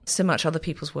not so much other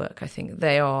people's work. I think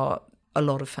they are a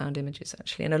lot of found images,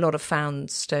 actually, and a lot of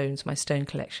found stones. My stone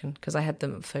collection, because I had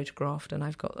them photographed, and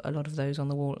I've got a lot of those on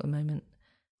the wall at the moment.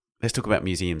 Let's talk about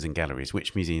museums and galleries.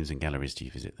 Which museums and galleries do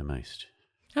you visit the most?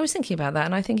 I was thinking about that,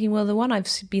 and I'm thinking, well, the one I've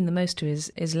been the most to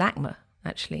is LACMA,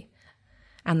 actually,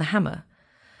 and the Hammer.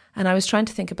 And I was trying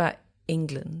to think about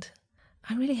England.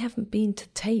 I really haven't been to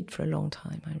Tate for a long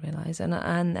time, I realise. And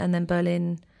then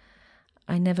Berlin,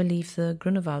 I never leave the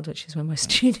Grunewald, which is where my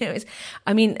studio is.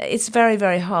 I mean, it's a very,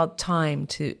 very hard time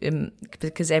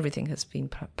because everything has been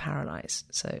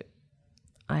paralysed. So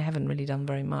I haven't really done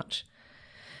very much.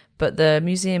 But the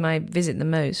museum I visit the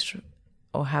most,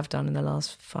 or have done in the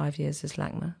last 5 years, is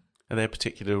LACMA. Are there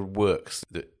particular works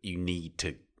that you need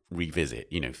to revisit,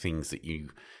 things that you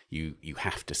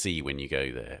have to see when you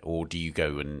go there, or do you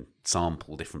go and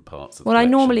sample different parts of the collection? I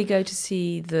normally go to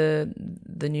see the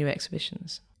new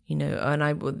exhibitions,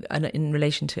 and in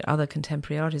relation to other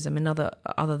contemporary artists. I mean,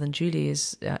 other than Julie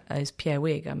is Pierre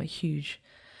Wig. I'm a huge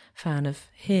fan of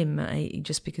him,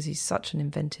 just because he's such an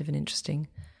inventive and interesting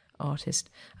artist.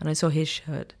 And I saw his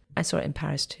show I saw it in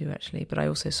Paris too, actually, but I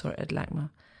also saw it at LACMA.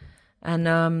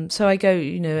 And so I go,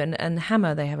 and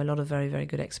Hammer, they have a lot of very, very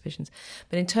good exhibitions.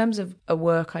 But in terms of a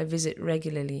work I visit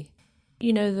regularly, the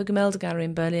Gemälde Gallery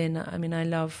in Berlin, I mean, I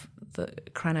love the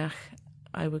Cranach.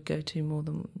 I would go to more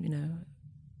than,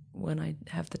 when I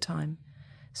have the time.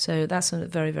 So that's a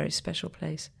very, very special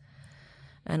place.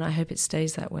 And I hope it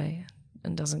stays that way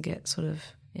and doesn't get sort of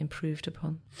improved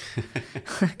upon.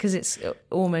 Because it's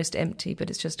almost empty, but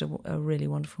it's just a really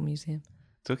wonderful museum.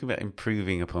 Talking about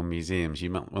improving upon museums,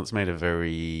 you once made a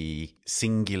very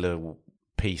singular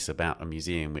piece about a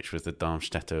museum, which was the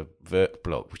Darmstädter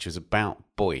Werkblock, which was about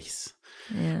Beuys,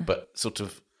 but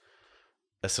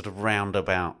a sort of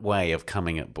roundabout way of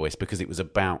coming at Beuys, because it was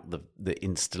about the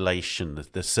installation,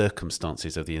 the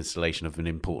circumstances of the installation of an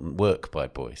important work by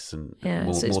Beuys, and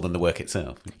more than the work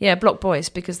itself. Yeah, Block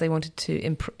Beuys, because they wanted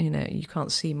to, you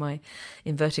can't see my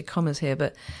inverted commas here,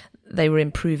 but they were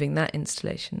improving that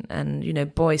installation. And,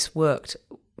 Beuys worked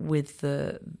with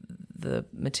the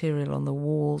material on the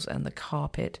walls and the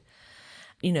carpet,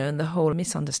 and the whole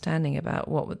misunderstanding about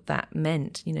what that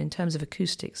meant, in terms of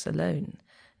acoustics alone,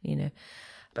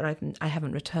 But I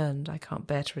haven't returned. I can't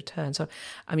bear to return. So,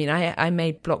 I mean, I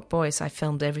made Block Beuys. I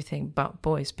filmed everything but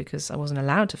Beuys because I wasn't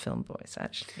allowed to film Beuys,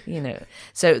 actually,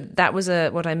 So that was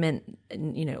what I meant,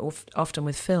 often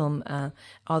with film,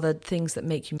 are the things that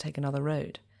make you take another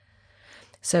road.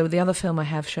 So the other film I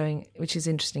have showing, which is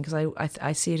interesting because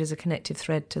I see it as a connective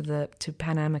thread to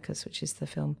Pan Amicus, which is the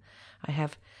film I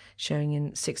have showing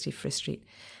in 60 Frith Street,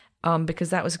 because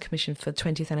that was a commission for the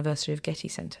 20th anniversary of Getty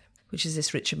Centre, which is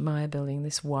this Richard Meyer building,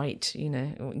 this white,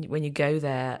 when you go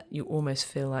there, you almost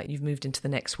feel like you've moved into the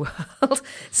next world.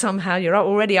 Somehow you're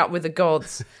already up with the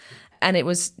gods. And it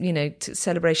was,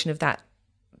 celebration of that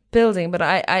building. But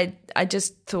I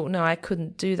just thought, no, I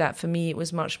couldn't do that. For me, it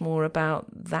was much more about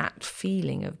that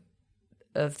feeling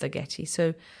of the Getty.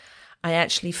 So I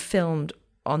actually filmed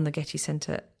on the Getty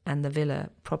Centre and the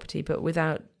villa property, but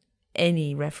without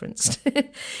any reference.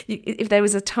 If there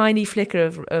was a tiny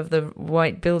flicker of the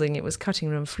white building, it was cutting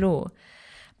room floor.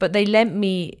 But they lent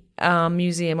me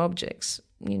museum objects,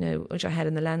 which I had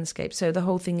in the landscape. So the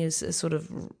whole thing is a sort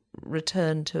of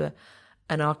return to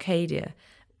an Arcadia,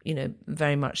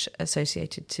 very much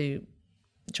associated to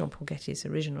John Paul Getty's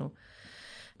original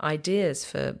ideas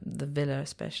for the villa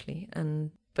especially.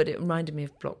 But it reminded me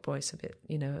of Block Boys a bit,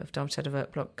 of Darmstadt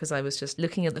of Block, because I was just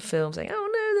looking at the film saying, oh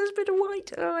no, there's a bit of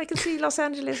white. Oh, I can see Los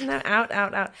Angeles now,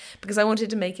 out. Because I wanted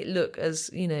to make it look as,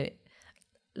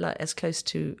 like as close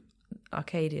to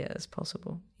Arcadia as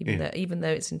possible, even though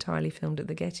it's entirely filmed at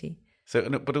the Getty. So,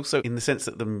 but also in the sense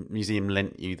that the museum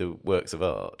lent you the works of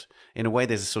art, in a way,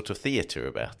 there's a sort of theatre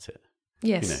about it.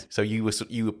 Yes. So you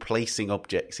were placing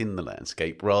objects in the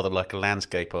landscape, rather like a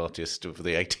landscape artist of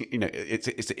the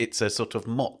 18th. It's a sort of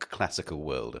mock classical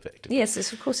world, effectively. Yes,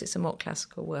 of course, it's a mock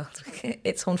classical world.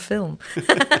 It's on film.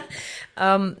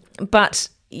 But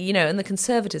and the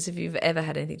conservators, if you've ever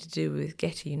had anything to do with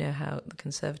Getty, you know how the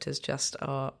conservators just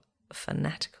are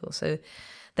fanatical. So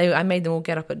I made them all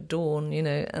get up at dawn,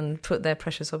 and put their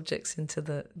precious objects into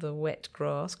the wet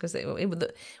grass, because it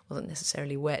wasn't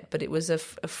necessarily wet, but it was a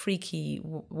freaky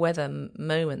weather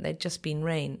moment. There'd just been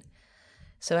rain.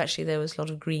 So actually there was a lot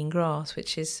of green grass,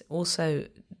 which is also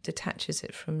detaches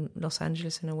it from Los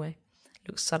Angeles in a way.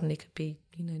 Looks suddenly could be,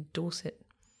 Dorset.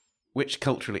 Which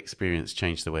cultural experience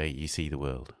changed the way you see the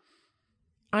world?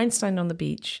 Einstein on the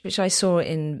Beach, which I saw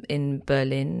in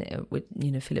Berlin with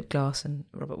Philip Glass and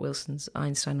Robert Wilson's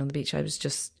Einstein on the Beach. I was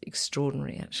just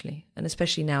extraordinary, actually, and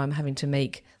especially now I'm having to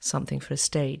make something for a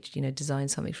stage, design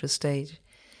something for a stage.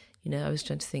 I was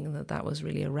trying to think that was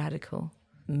really a radical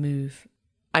move.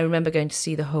 I remember going to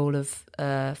see the whole of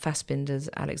Fassbinder's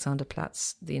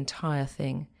Alexanderplatz, the entire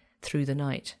thing, through the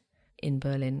night in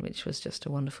Berlin, which was just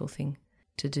a wonderful thing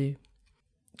to do.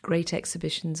 Great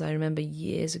exhibitions. I remember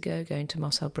years ago going to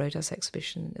Marcel Broda's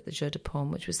exhibition at the Jeu de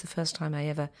Paume, which was the first time I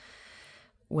ever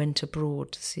went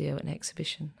abroad to see an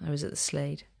exhibition. I was at the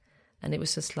Slade, and it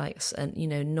was just like,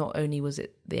 not only was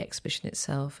it the exhibition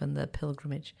itself and the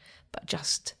pilgrimage, but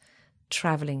just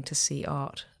travelling to see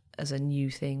art as a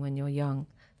new thing when you're young.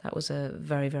 That was a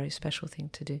very, very special thing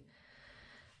to do.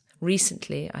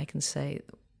 Recently, I can say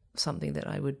something that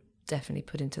I would definitely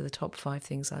put into the top 5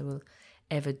 things I will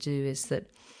ever do is that,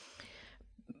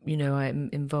 I'm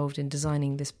involved in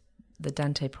designing the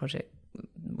Dante project,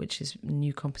 which is a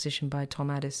new composition by Tom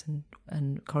Addis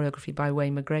and choreography by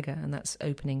Wayne McGregor, and that's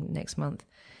opening next month.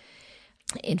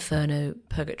 Inferno,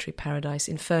 Purgatory, Paradise.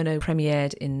 Inferno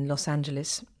premiered in Los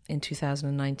Angeles in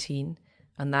 2019,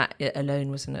 and that alone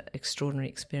was an extraordinary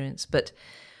experience. But,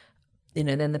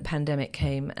 then the pandemic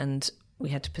came and we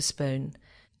had to postpone.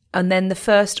 And then the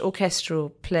first orchestral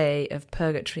play of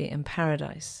Purgatory and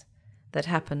Paradise that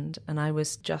happened, and I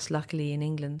was just luckily in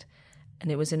England,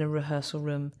 and it was in a rehearsal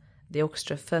room, the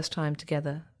orchestra, first time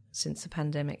together since the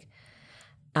pandemic.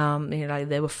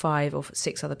 There were 5 or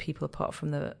 6 other people apart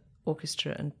from the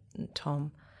orchestra and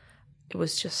Tom. It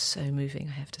was just so moving,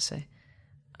 I have to say.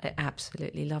 I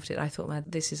absolutely loved it. I thought, man,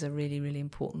 this is a really, really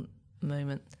important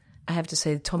moment. I have to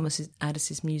say, Thomas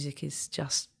Addis's music is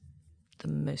just the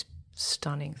most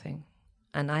stunning thing.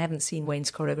 And I haven't seen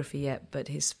Wayne's choreography yet, but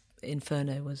his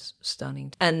Inferno was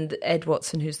stunning. And Ed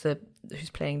Watson, who's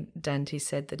playing Dante,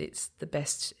 said that it's the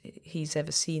best he's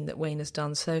ever seen that Wayne has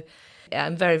done. So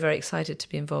I'm very, very excited to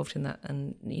be involved in that.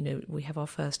 And we have our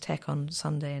first tech on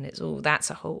Sunday, and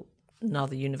that's a whole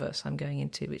another universe I'm going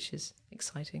into, which is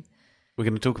exciting. We're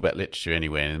going to talk about literature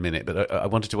anyway in a minute, but I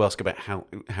wanted to ask about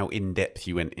how in depth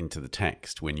you went into the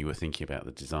text when you were thinking about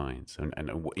the designs, and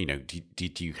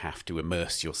did you have to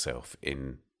immerse yourself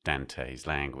in Dante's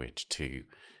language to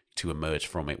emerge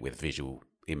from it with visual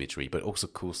imagery, but also,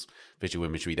 of course, visual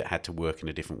imagery that had to work in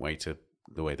a different way to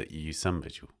the way that you use some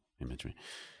visual imagery?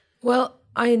 Well,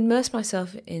 I immersed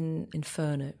myself in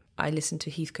Inferno. I listened to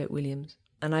Heathcote Williams,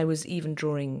 and I was even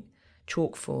drawing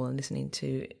chalkfall and listening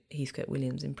to Heathcote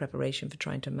Williams in preparation for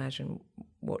trying to imagine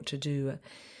what to do.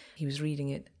 He was reading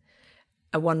it.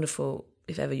 A wonderful,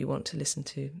 if ever you want to listen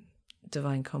to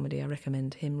Divine Comedy. I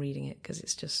recommend him reading it because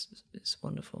it's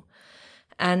wonderful.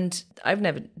 And I've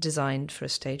never designed for a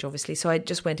stage, obviously, so I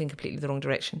just went in completely the wrong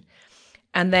direction.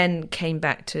 And then came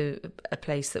back to a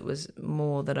place that was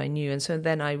more that I knew. And so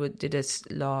then I did a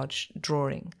large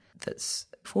drawing that's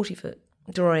 40-foot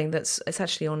drawing that's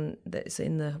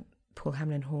in the Paul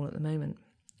Hamlin Hall at the moment.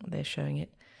 They're showing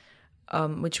it,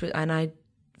 and I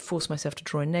forced myself to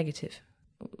draw in negative,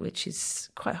 which is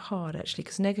quite hard actually,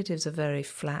 because negatives are very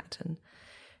flat, and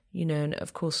and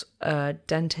of course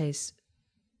Dante's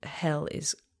hell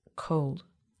is cold,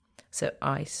 so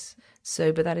ice.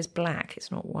 So, but that is black, it's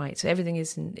not white. So everything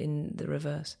is in the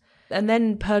reverse. And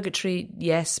then purgatory,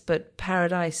 yes, but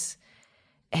paradise,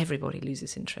 everybody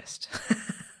loses interest.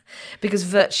 Because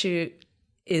virtue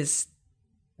is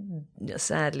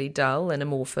sadly dull and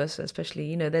amorphous,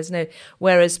 especially, there's no...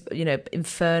 Whereas,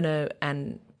 inferno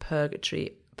and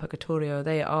purgatorio,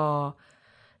 they are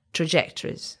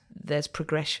trajectories. There's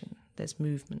progression, there's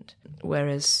movement.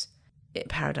 Whereas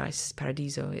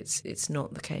paradiso, it's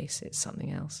not the case, it's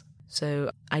something else.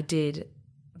 So I did,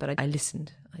 but I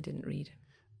listened. I didn't read.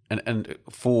 And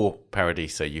for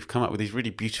Paradiso, you've come up with these really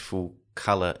beautiful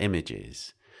colour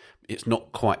images. It's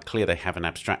not quite clear they have an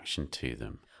abstraction to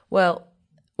them. Well,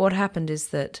 what happened is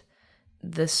that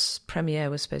this premiere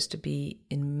was supposed to be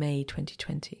in May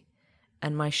 2020.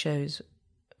 And my shows,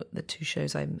 the two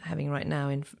shows I'm having right now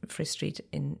in Frith Street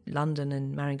in London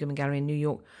and Marion Goodman Gallery in New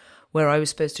York, where I was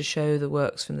supposed to show the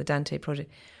works from the Dante project,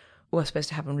 were supposed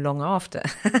to happen long after.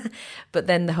 But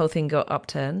then the whole thing got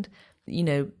upturned.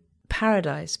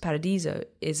 Paradiso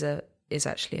is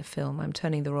actually a film. I'm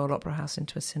turning the Royal Opera House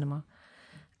into a cinema.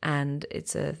 And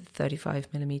it's a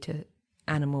 35mm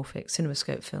anamorphic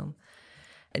cinemascope film,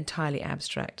 entirely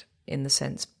abstract in the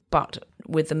sense, but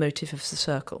with the motif of the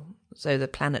circle, so the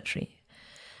planetary.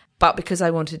 But because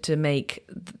I wanted to make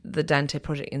the Dante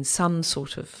project in some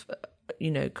sort of,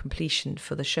 completion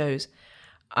for the shows,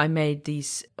 I made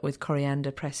these with Coriander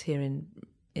Press here in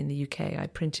the UK. I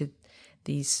printed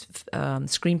these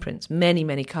screen prints,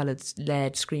 many coloured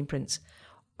layered screen prints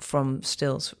from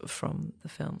stills from the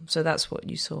film. So that's what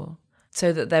you saw.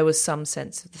 So that there was some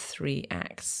sense of the three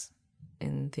acts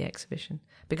in the exhibition.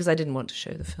 Because I didn't want to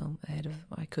show the film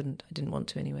I didn't want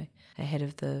to anyway, ahead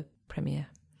of the premiere.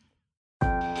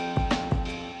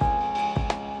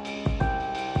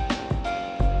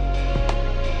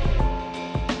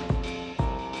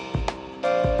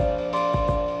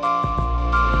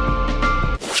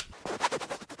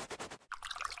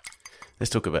 Let's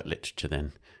talk about literature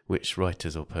then. Which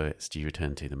writers or poets do you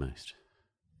return to the most?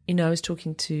 I was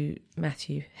talking to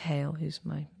Matthew Hale, who's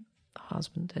my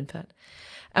husband, in fact,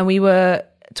 and we were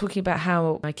talking about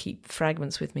how I keep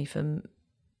fragments with me from,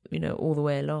 all the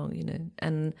way along,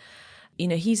 and,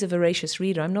 he's a voracious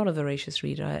reader. I'm not a voracious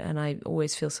reader, and I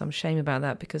always feel some shame about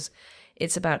that because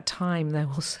it's about time though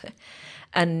also.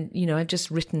 And, I've just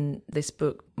written this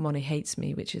book, Monet Hates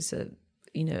Me, which is a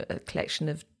collection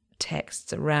of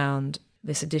texts around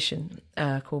this edition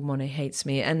called Monet Hates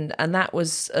Me, and that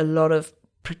was a lot of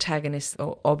protagonists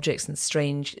or objects and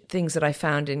strange things that I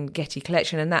found in Getty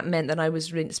collection, and that meant that I was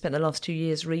spent the last 2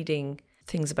 years reading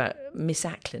things about Miss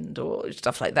Ackland or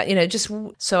stuff like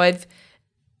that, so I've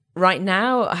right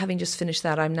now, having just finished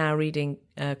that, I'm now reading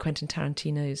Quentin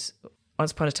Tarantino's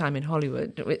Once Upon a Time in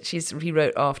Hollywood, which he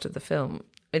wrote after the film,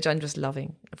 which I'm just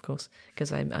loving, of course,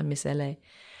 because I miss LA.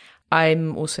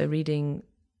 I'm also reading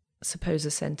Suppose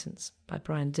a Sentence by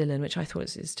Brian Dillon, which I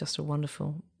thought is just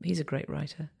he's a great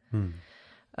writer.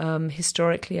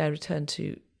 Historically, I will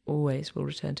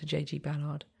return to J.G.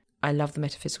 Ballard. I love the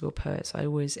metaphysical poets. I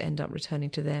always end up returning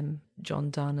to them,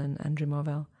 John Donne and Andrew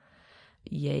Marvell,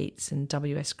 Yeats and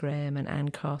W.S. Graham and Anne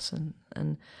Carson.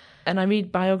 And I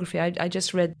read biography. I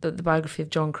just read the biography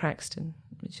of John Craxton,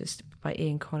 which is by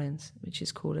Ian Collins, which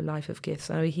is called A Life of Gifts.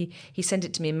 He sent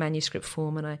it to me in manuscript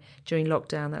form, and during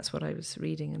lockdown, that's what I was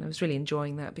reading, and I was really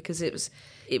enjoying that because it was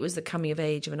the coming of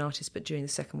age of an artist, but during the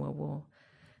Second World War,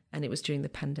 and it was during the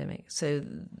pandemic. So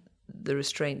the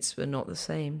restraints were not the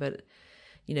same, but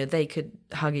they could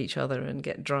hug each other and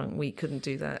get drunk. We couldn't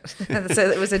do that, so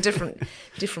it was a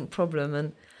different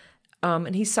problem.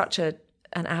 And he's such an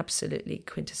absolutely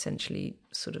quintessentially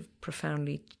sort of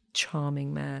profoundly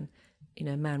charming man.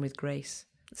 Man with grace.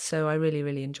 So I really,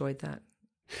 really enjoyed that.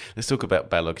 Let's talk about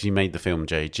Ballard, because you made the film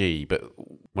JG, but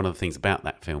one of the things about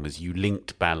that film is you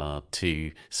linked Ballard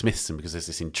to Smithson, because there's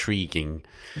this intriguing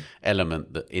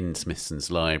element that in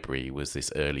Smithson's library was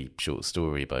this early short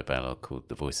story by Ballard called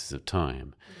The Voices of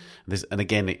Time. And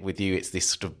again, with you, it's this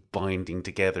sort of binding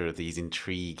together of these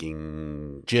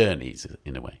intriguing journeys,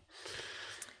 in a way.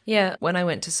 Yeah, when I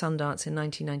went to Sundance in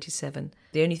 1997,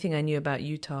 the only thing I knew about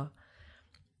Utah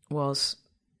was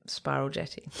spiral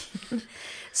jetty.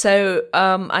 So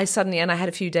I had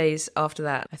a few days after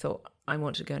that, I thought, I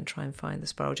want to go and try and find the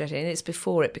spiral jetty. And it's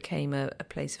before it became a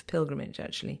place of pilgrimage,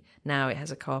 actually. Now it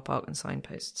has a car park and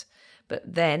signposts. But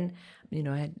then,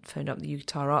 I had phoned up the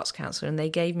Utah Arts Council and they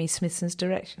gave me Smithson's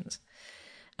directions.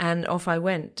 And off I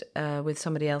went with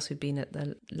somebody else who'd been at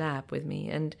the lab with me.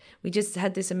 And we just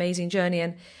had this amazing journey.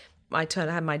 And I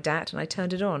had my DAT and I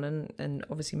turned it on and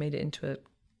obviously made it into a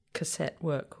cassette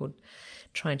work called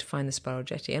Trying to Find the Spiral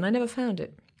Jetty. And I never found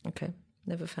it. Okay,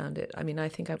 never found it. I mean, I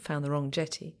think I found the wrong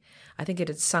jetty. I think it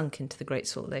had sunk into the Great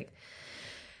Salt Lake.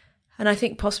 And I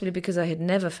think possibly because I had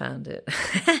never found it,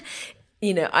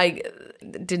 I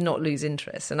did not lose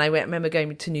interest. And I remember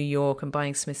going to New York and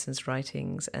buying Smithson's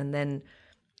writings. And then,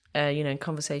 in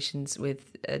conversations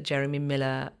with Jeremy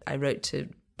Miller, I wrote to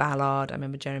Ballard. I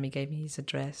remember Jeremy gave me his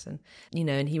address. And,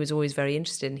 and he was always very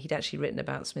interested. And he'd actually written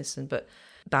about Smithson, but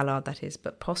Ballard, that is,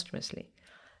 but posthumously.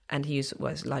 And he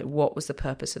was like, what was the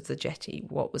purpose of the jetty?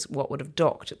 What would have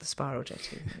docked at the spiral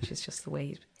jetty? Which is just the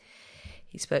way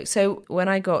he spoke. So when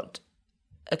I got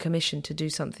a commission to do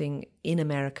something in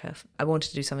America, I wanted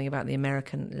to do something about the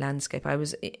American landscape. I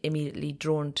was immediately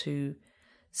drawn to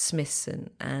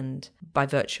Smithson, and by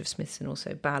virtue of Smithson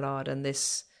also Ballard, and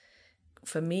this,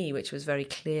 for me, which was very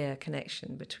clear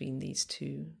connection between these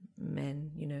two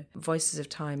men. Voices of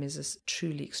Time is a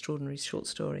truly extraordinary short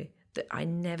story that I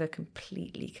never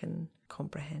completely can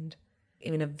comprehend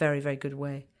in a very, very good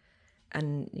way.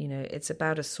 And, it's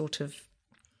about a sort of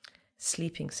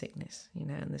sleeping sickness,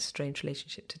 and this strange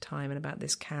relationship to time, and about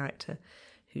this character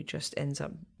who just ends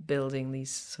up building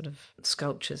these sort of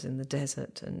sculptures in the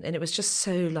desert. And it was just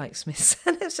so like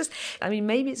Smithson. It's just,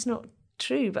 maybe it's not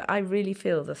true, but I really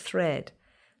feel the thread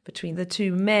between the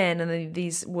two men and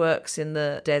these works in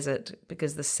the desert,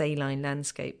 because the saline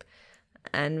landscape.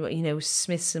 And,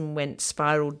 Smithson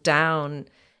spiraled down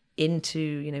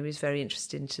into, he was very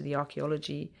interested into the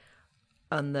archaeology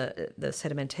and the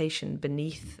sedimentation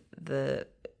beneath the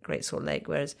Great Salt Lake,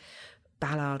 whereas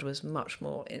Ballard was much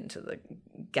more into the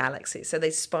galaxy. So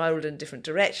they spiraled in different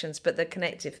directions, but the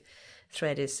connective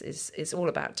thread is all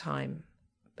about time,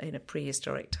 in a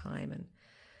prehistoric time and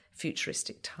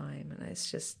futuristic time. And it's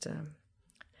just,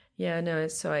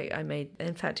 so I made,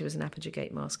 in fact, it was an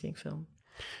Applegate masking film.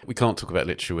 We can't talk about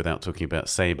literature without talking about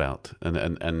Sebald,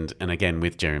 and again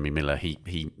with Jeremy Miller,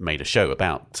 he made a show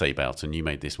about Sebald, and you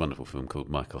made this wonderful film called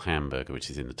Michael Hamburger, which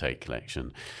is in the Tate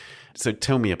collection. So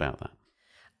tell me about that.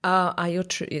 You're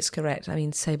true. It's correct.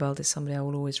 Sebald is somebody I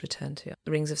will always return to.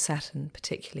 The Rings of Saturn,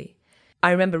 particularly.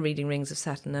 I remember reading Rings of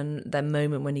Saturn and that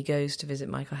moment when he goes to visit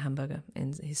Michael Hamburger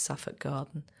in his Suffolk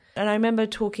garden. And I remember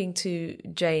talking to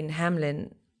Jane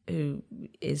Hamlin, who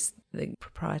is the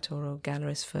proprietor or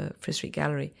gallerist for Frith Street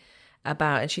Gallery,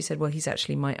 and she said, well, he's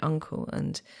actually my uncle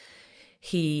and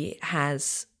he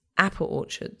has apple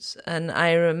orchards. And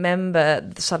I remember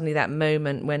suddenly that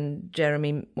moment when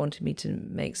Jeremy wanted me to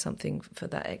make something for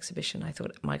that exhibition. I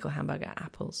thought, Michael Hamburger,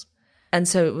 apples. And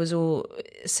so it was all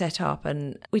set up,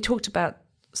 and we talked about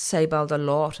Sebald a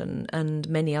lot and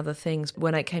many other things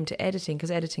when I came to editing,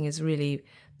 because editing is really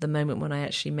the moment when I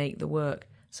actually make the work.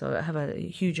 So I have a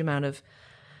huge amount of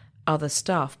other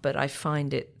stuff, but I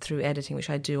find it through editing, which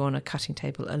I do on a cutting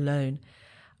table alone.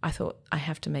 I thought, I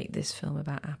have to make this film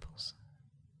about apples.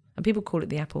 And people call it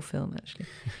the apple film, actually.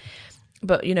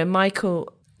 But,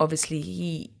 Michael, obviously,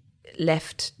 he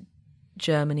left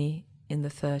Germany in the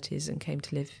 30s and came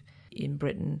to live in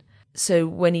Britain. So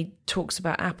when he talks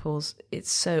about apples,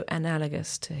 it's so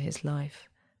analogous to his life,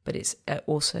 but it's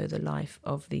also the life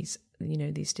of these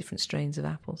different strains of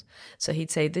apples. So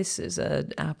he'd say this is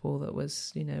an apple that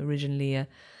was, originally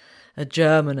a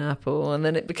German apple, and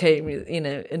then it became,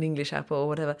 an English apple or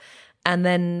whatever. And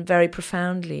then very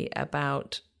profoundly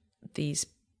about these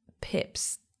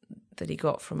pips that he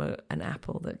got from an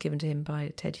apple that given to him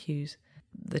by Ted Hughes,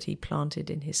 that he planted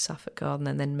in his Suffolk garden,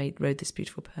 and then wrote this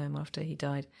beautiful poem after he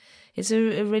died. It's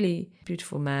a really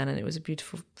beautiful man, and it was a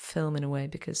beautiful film in a way,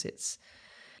 because it's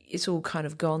all kind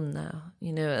of gone now,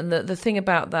 and the thing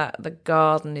about that, the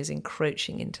garden is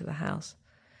encroaching into the house.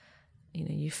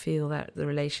 You feel that the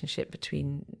relationship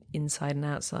between inside and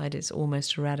outside is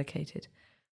almost eradicated.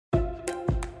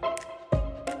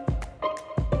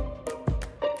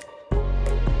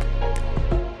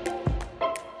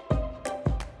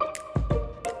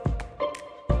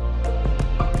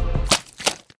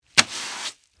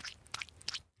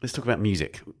 Let's talk about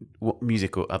music. What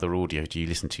music or other audio do you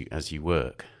listen to as you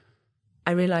work?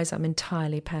 I realise I'm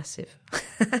entirely passive.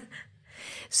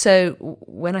 So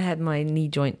when I had my knee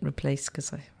joint replaced,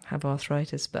 because I have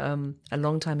arthritis, but a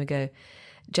long time ago,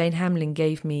 Jane Hamlin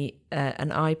gave me an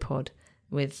iPod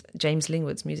with James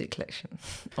Lingwood's music collection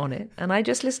on it. And I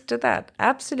just listened to that.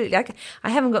 Absolutely. I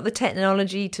haven't got the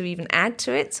technology to even add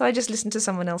to it, so I just listened to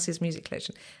someone else's music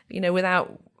collection,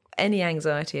 without any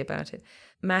anxiety about it.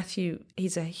 Matthew,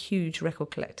 he's a huge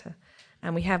record collector,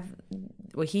 and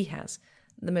he has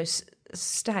the most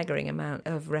staggering amount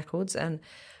of records, and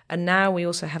now we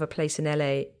also have a place in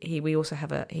LA. He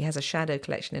has a shadow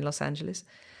collection in Los Angeles.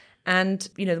 And,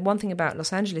 the one thing about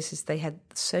Los Angeles is they had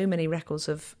so many records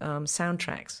of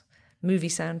soundtracks, movie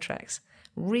soundtracks,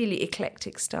 really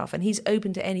eclectic stuff. And he's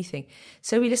open to anything.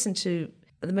 So we listened to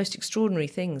the most extraordinary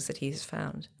things that he's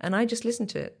found. And I just listened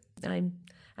to it. And I'm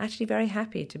actually very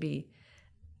happy to be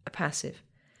a passive.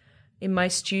 In my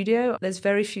studio, there's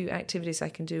very few activities I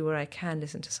can do where I can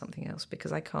listen to something else,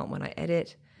 because I can't when I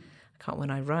edit, I can't when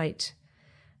I write,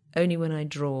 only when I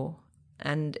draw.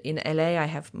 And in LA, I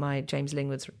have my James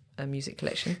Lingwood's music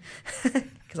collection,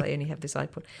 because I only have this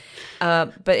iPod.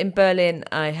 But in Berlin,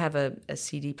 I have a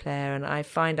CD player, and I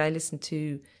find I listen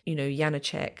to,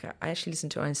 Janacek. I actually listen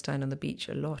to Einstein on the Beach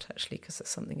a lot, actually, because there's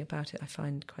something about it I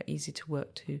find quite easy to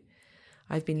work to.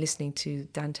 I've been listening to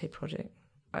Dante Project.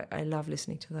 I love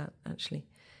listening to that, actually.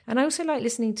 And I also like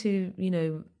listening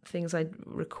to, things I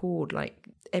record, like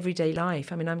everyday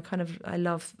life. I mean, I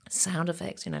love sound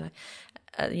effects,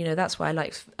 that's why I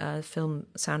like film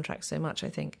soundtracks so much, I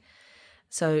think.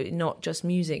 So not just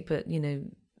music, but,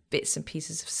 bits and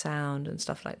pieces of sound and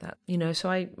stuff like that. So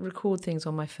I record things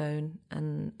on my phone,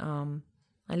 and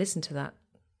I listen to that.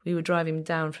 We were driving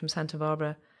down from Santa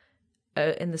Barbara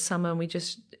in the summer, and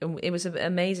it was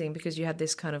amazing, because you had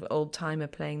this kind of old timer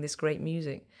playing this great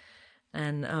music.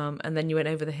 And then you went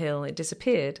over the hill, it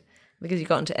disappeared because you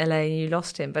got into LA and you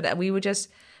lost him. But we were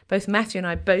both Matthew and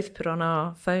I both put on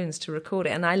our phones to record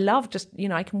it. And I love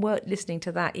I can work listening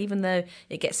to that, even though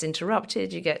it gets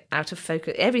interrupted, you get out of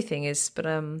focus, everything is, but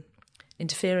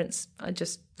interference. I'm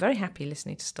just very happy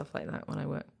listening to stuff like that when I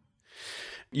work.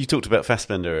 You talked about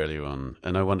Fassbender earlier on,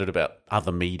 and I wondered about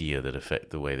other media that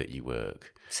affect the way that you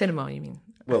work. Cinema, you mean?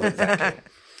 Well, exactly.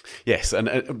 Yes,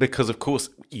 and because, of course,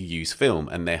 you use film,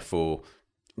 and therefore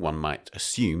one might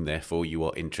assume, therefore, you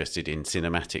are interested in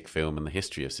cinematic film and the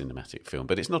history of cinematic film.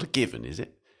 But it's not a given, is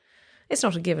it? It's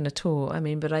not a given at all. I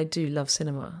mean, but I do love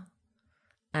cinema.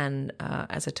 And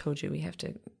as I told you, we have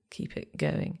to keep it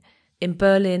going. In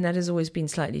Berlin, that has always been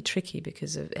slightly tricky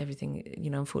because of everything.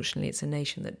 Unfortunately, it's a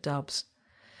nation that dubs.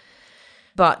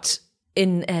 But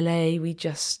in LA, we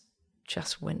just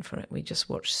went for it. We just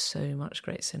watched so much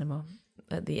great cinema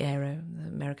at the Aero, the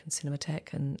American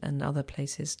Cinematheque, and other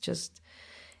places, just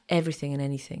everything and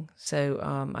anything. So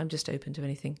I'm just open to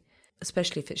anything,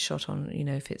 especially if it's shot on,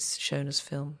 if it's shown as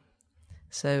film.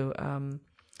 So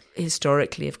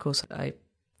historically, of course, I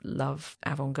love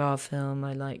avant-garde film.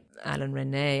 I like Alain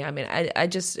Resnais. I mean, I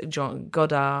just, Jean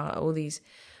Godard, all these.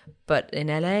 But in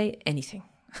LA, anything.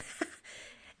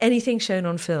 Anything shown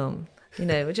on film,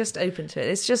 we're just open to it.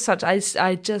 It's just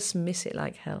I just miss it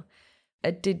like hell. I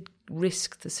did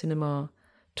risk the cinema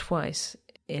twice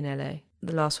in LA.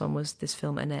 The last one was this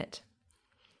film Annette,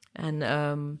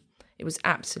 and it was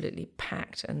absolutely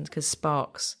packed. And because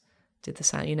Sparks did the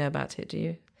sound, you know about it, do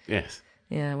you? Yes.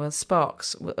 Yeah. Well,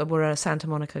 Sparks were a Santa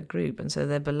Monica group, and so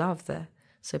they're beloved there.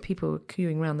 So people were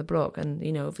queuing around the block, and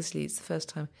obviously it's the first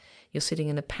time you're sitting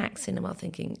in a packed cinema,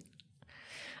 thinking,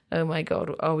 oh my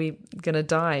God, are we going to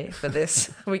die for this?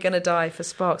 Are we going to die for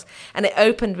Sparks? And it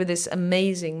opened with this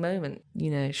amazing moment,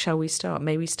 shall we start?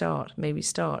 May we start? May we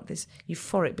start? This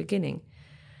euphoric beginning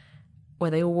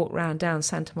where they all walk round down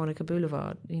Santa Monica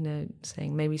Boulevard,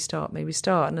 saying, may we start? May we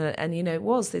start? And it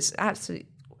was this absolute,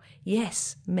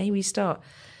 yes, may we start?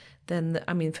 Then,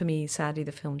 for me, sadly,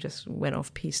 the film just went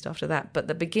off piste after that. But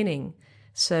the beginning,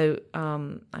 so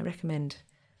I recommend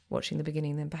watching the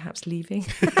beginning, then perhaps leaving.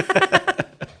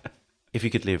 If you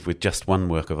could live with just one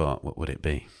work of art, what would it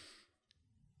be?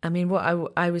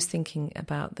 What I was thinking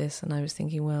about this, and I was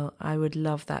thinking, well, I would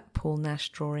love that Paul Nash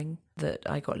drawing that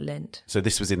I got lent. So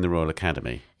this was in the Royal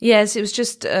Academy? Yes, it was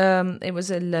just, it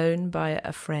was a loan by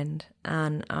a friend,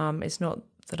 and it's not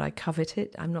that I covet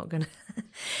it. I'm not going to...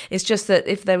 It's just that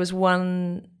if there was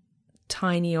one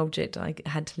tiny object I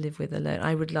had to live with alone,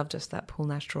 I would love just that Paul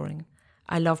Nash drawing.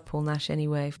 I love Paul Nash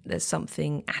anyway. There's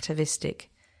something atavistic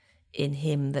in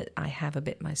him that I have a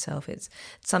bit myself. It's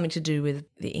something to do with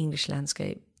the English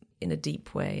landscape in a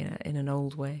deep way, in an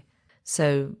old way.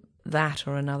 So that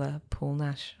or another Paul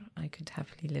Nash I could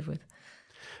happily live with.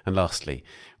 And lastly,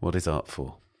 what is art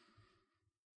for?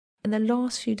 In the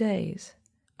last few days,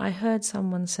 I heard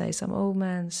someone say, some old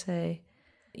man say,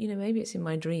 maybe it's in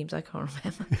my dreams, I can't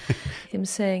remember, him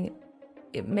saying,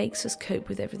 it makes us cope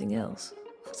with everything else,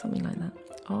 something like that.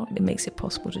 art, it makes it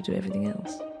possible to do everything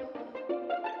else.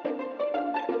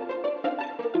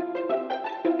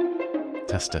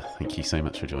 Tacita, thank you so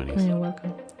much for joining us. You're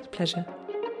welcome. It's a pleasure.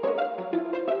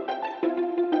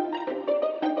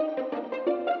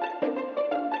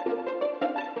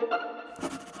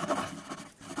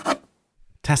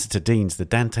 Tacita Dean's The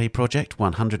Dante Project,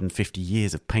 150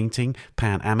 Years of Painting,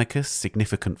 Pan Amicus,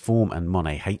 Significant Form and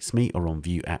Monet Hates Me are on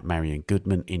view at Marion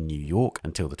Goodman in New York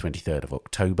until the 23rd of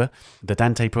October. The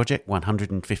Dante Project,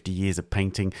 150 Years of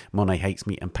Painting, Monet Hates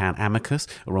Me and Pan Amicus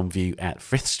are on view at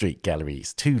Frith Street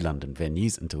Galleries, 2 London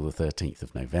venues until the 13th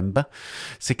of November.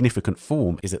 Significant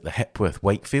Form is at the Hepworth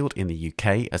Wakefield in the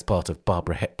UK as part of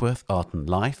Barbara Hepworth Art and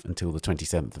Life until the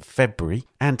 27th of February.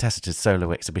 And Tacita's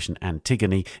solo exhibition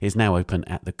Antigone is now open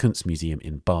at the Kunstmuseum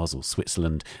in Basel,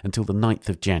 Switzerland until the 9th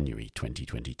of January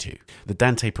 2022. The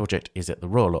Dante Project is at the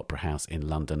Royal Opera House in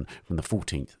London from the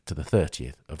 14th to the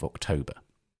 30th of October.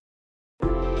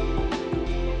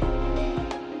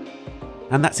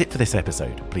 And that's it for this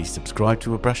episode. Please subscribe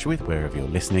to A Brush With wherever you're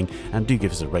listening, and do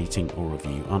give us a rating or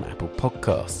review on Apple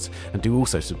Podcasts. And do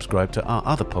also subscribe to our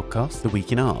other podcast, The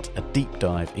Week in Art, a deep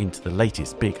dive into the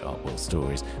latest big art world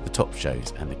stories, the top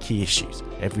shows and the key issues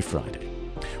every Friday.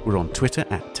 We're on Twitter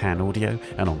at Tan Audio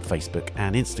and on Facebook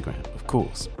and Instagram, of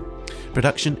course.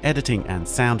 Production, editing and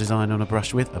sound design on A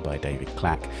Brush With are by David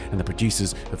Clack, and the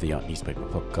producers of the Art Newspaper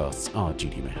podcasts are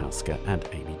Judy Michalska and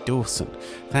Amy Dawson.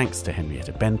 Thanks to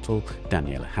Henrietta Bentel,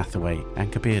 Daniela Hathaway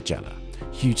and Kabir Jalla.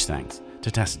 Huge thanks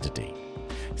to Tacita Dean.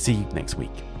 See you next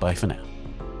week. Bye for now.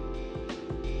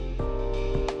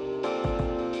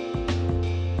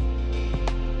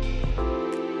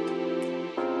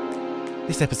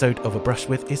 This episode of A Brush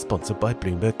With is sponsored by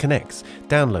Bloomberg Connects.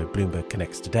 Download Bloomberg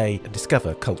Connects today and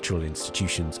discover cultural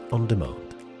institutions on demand.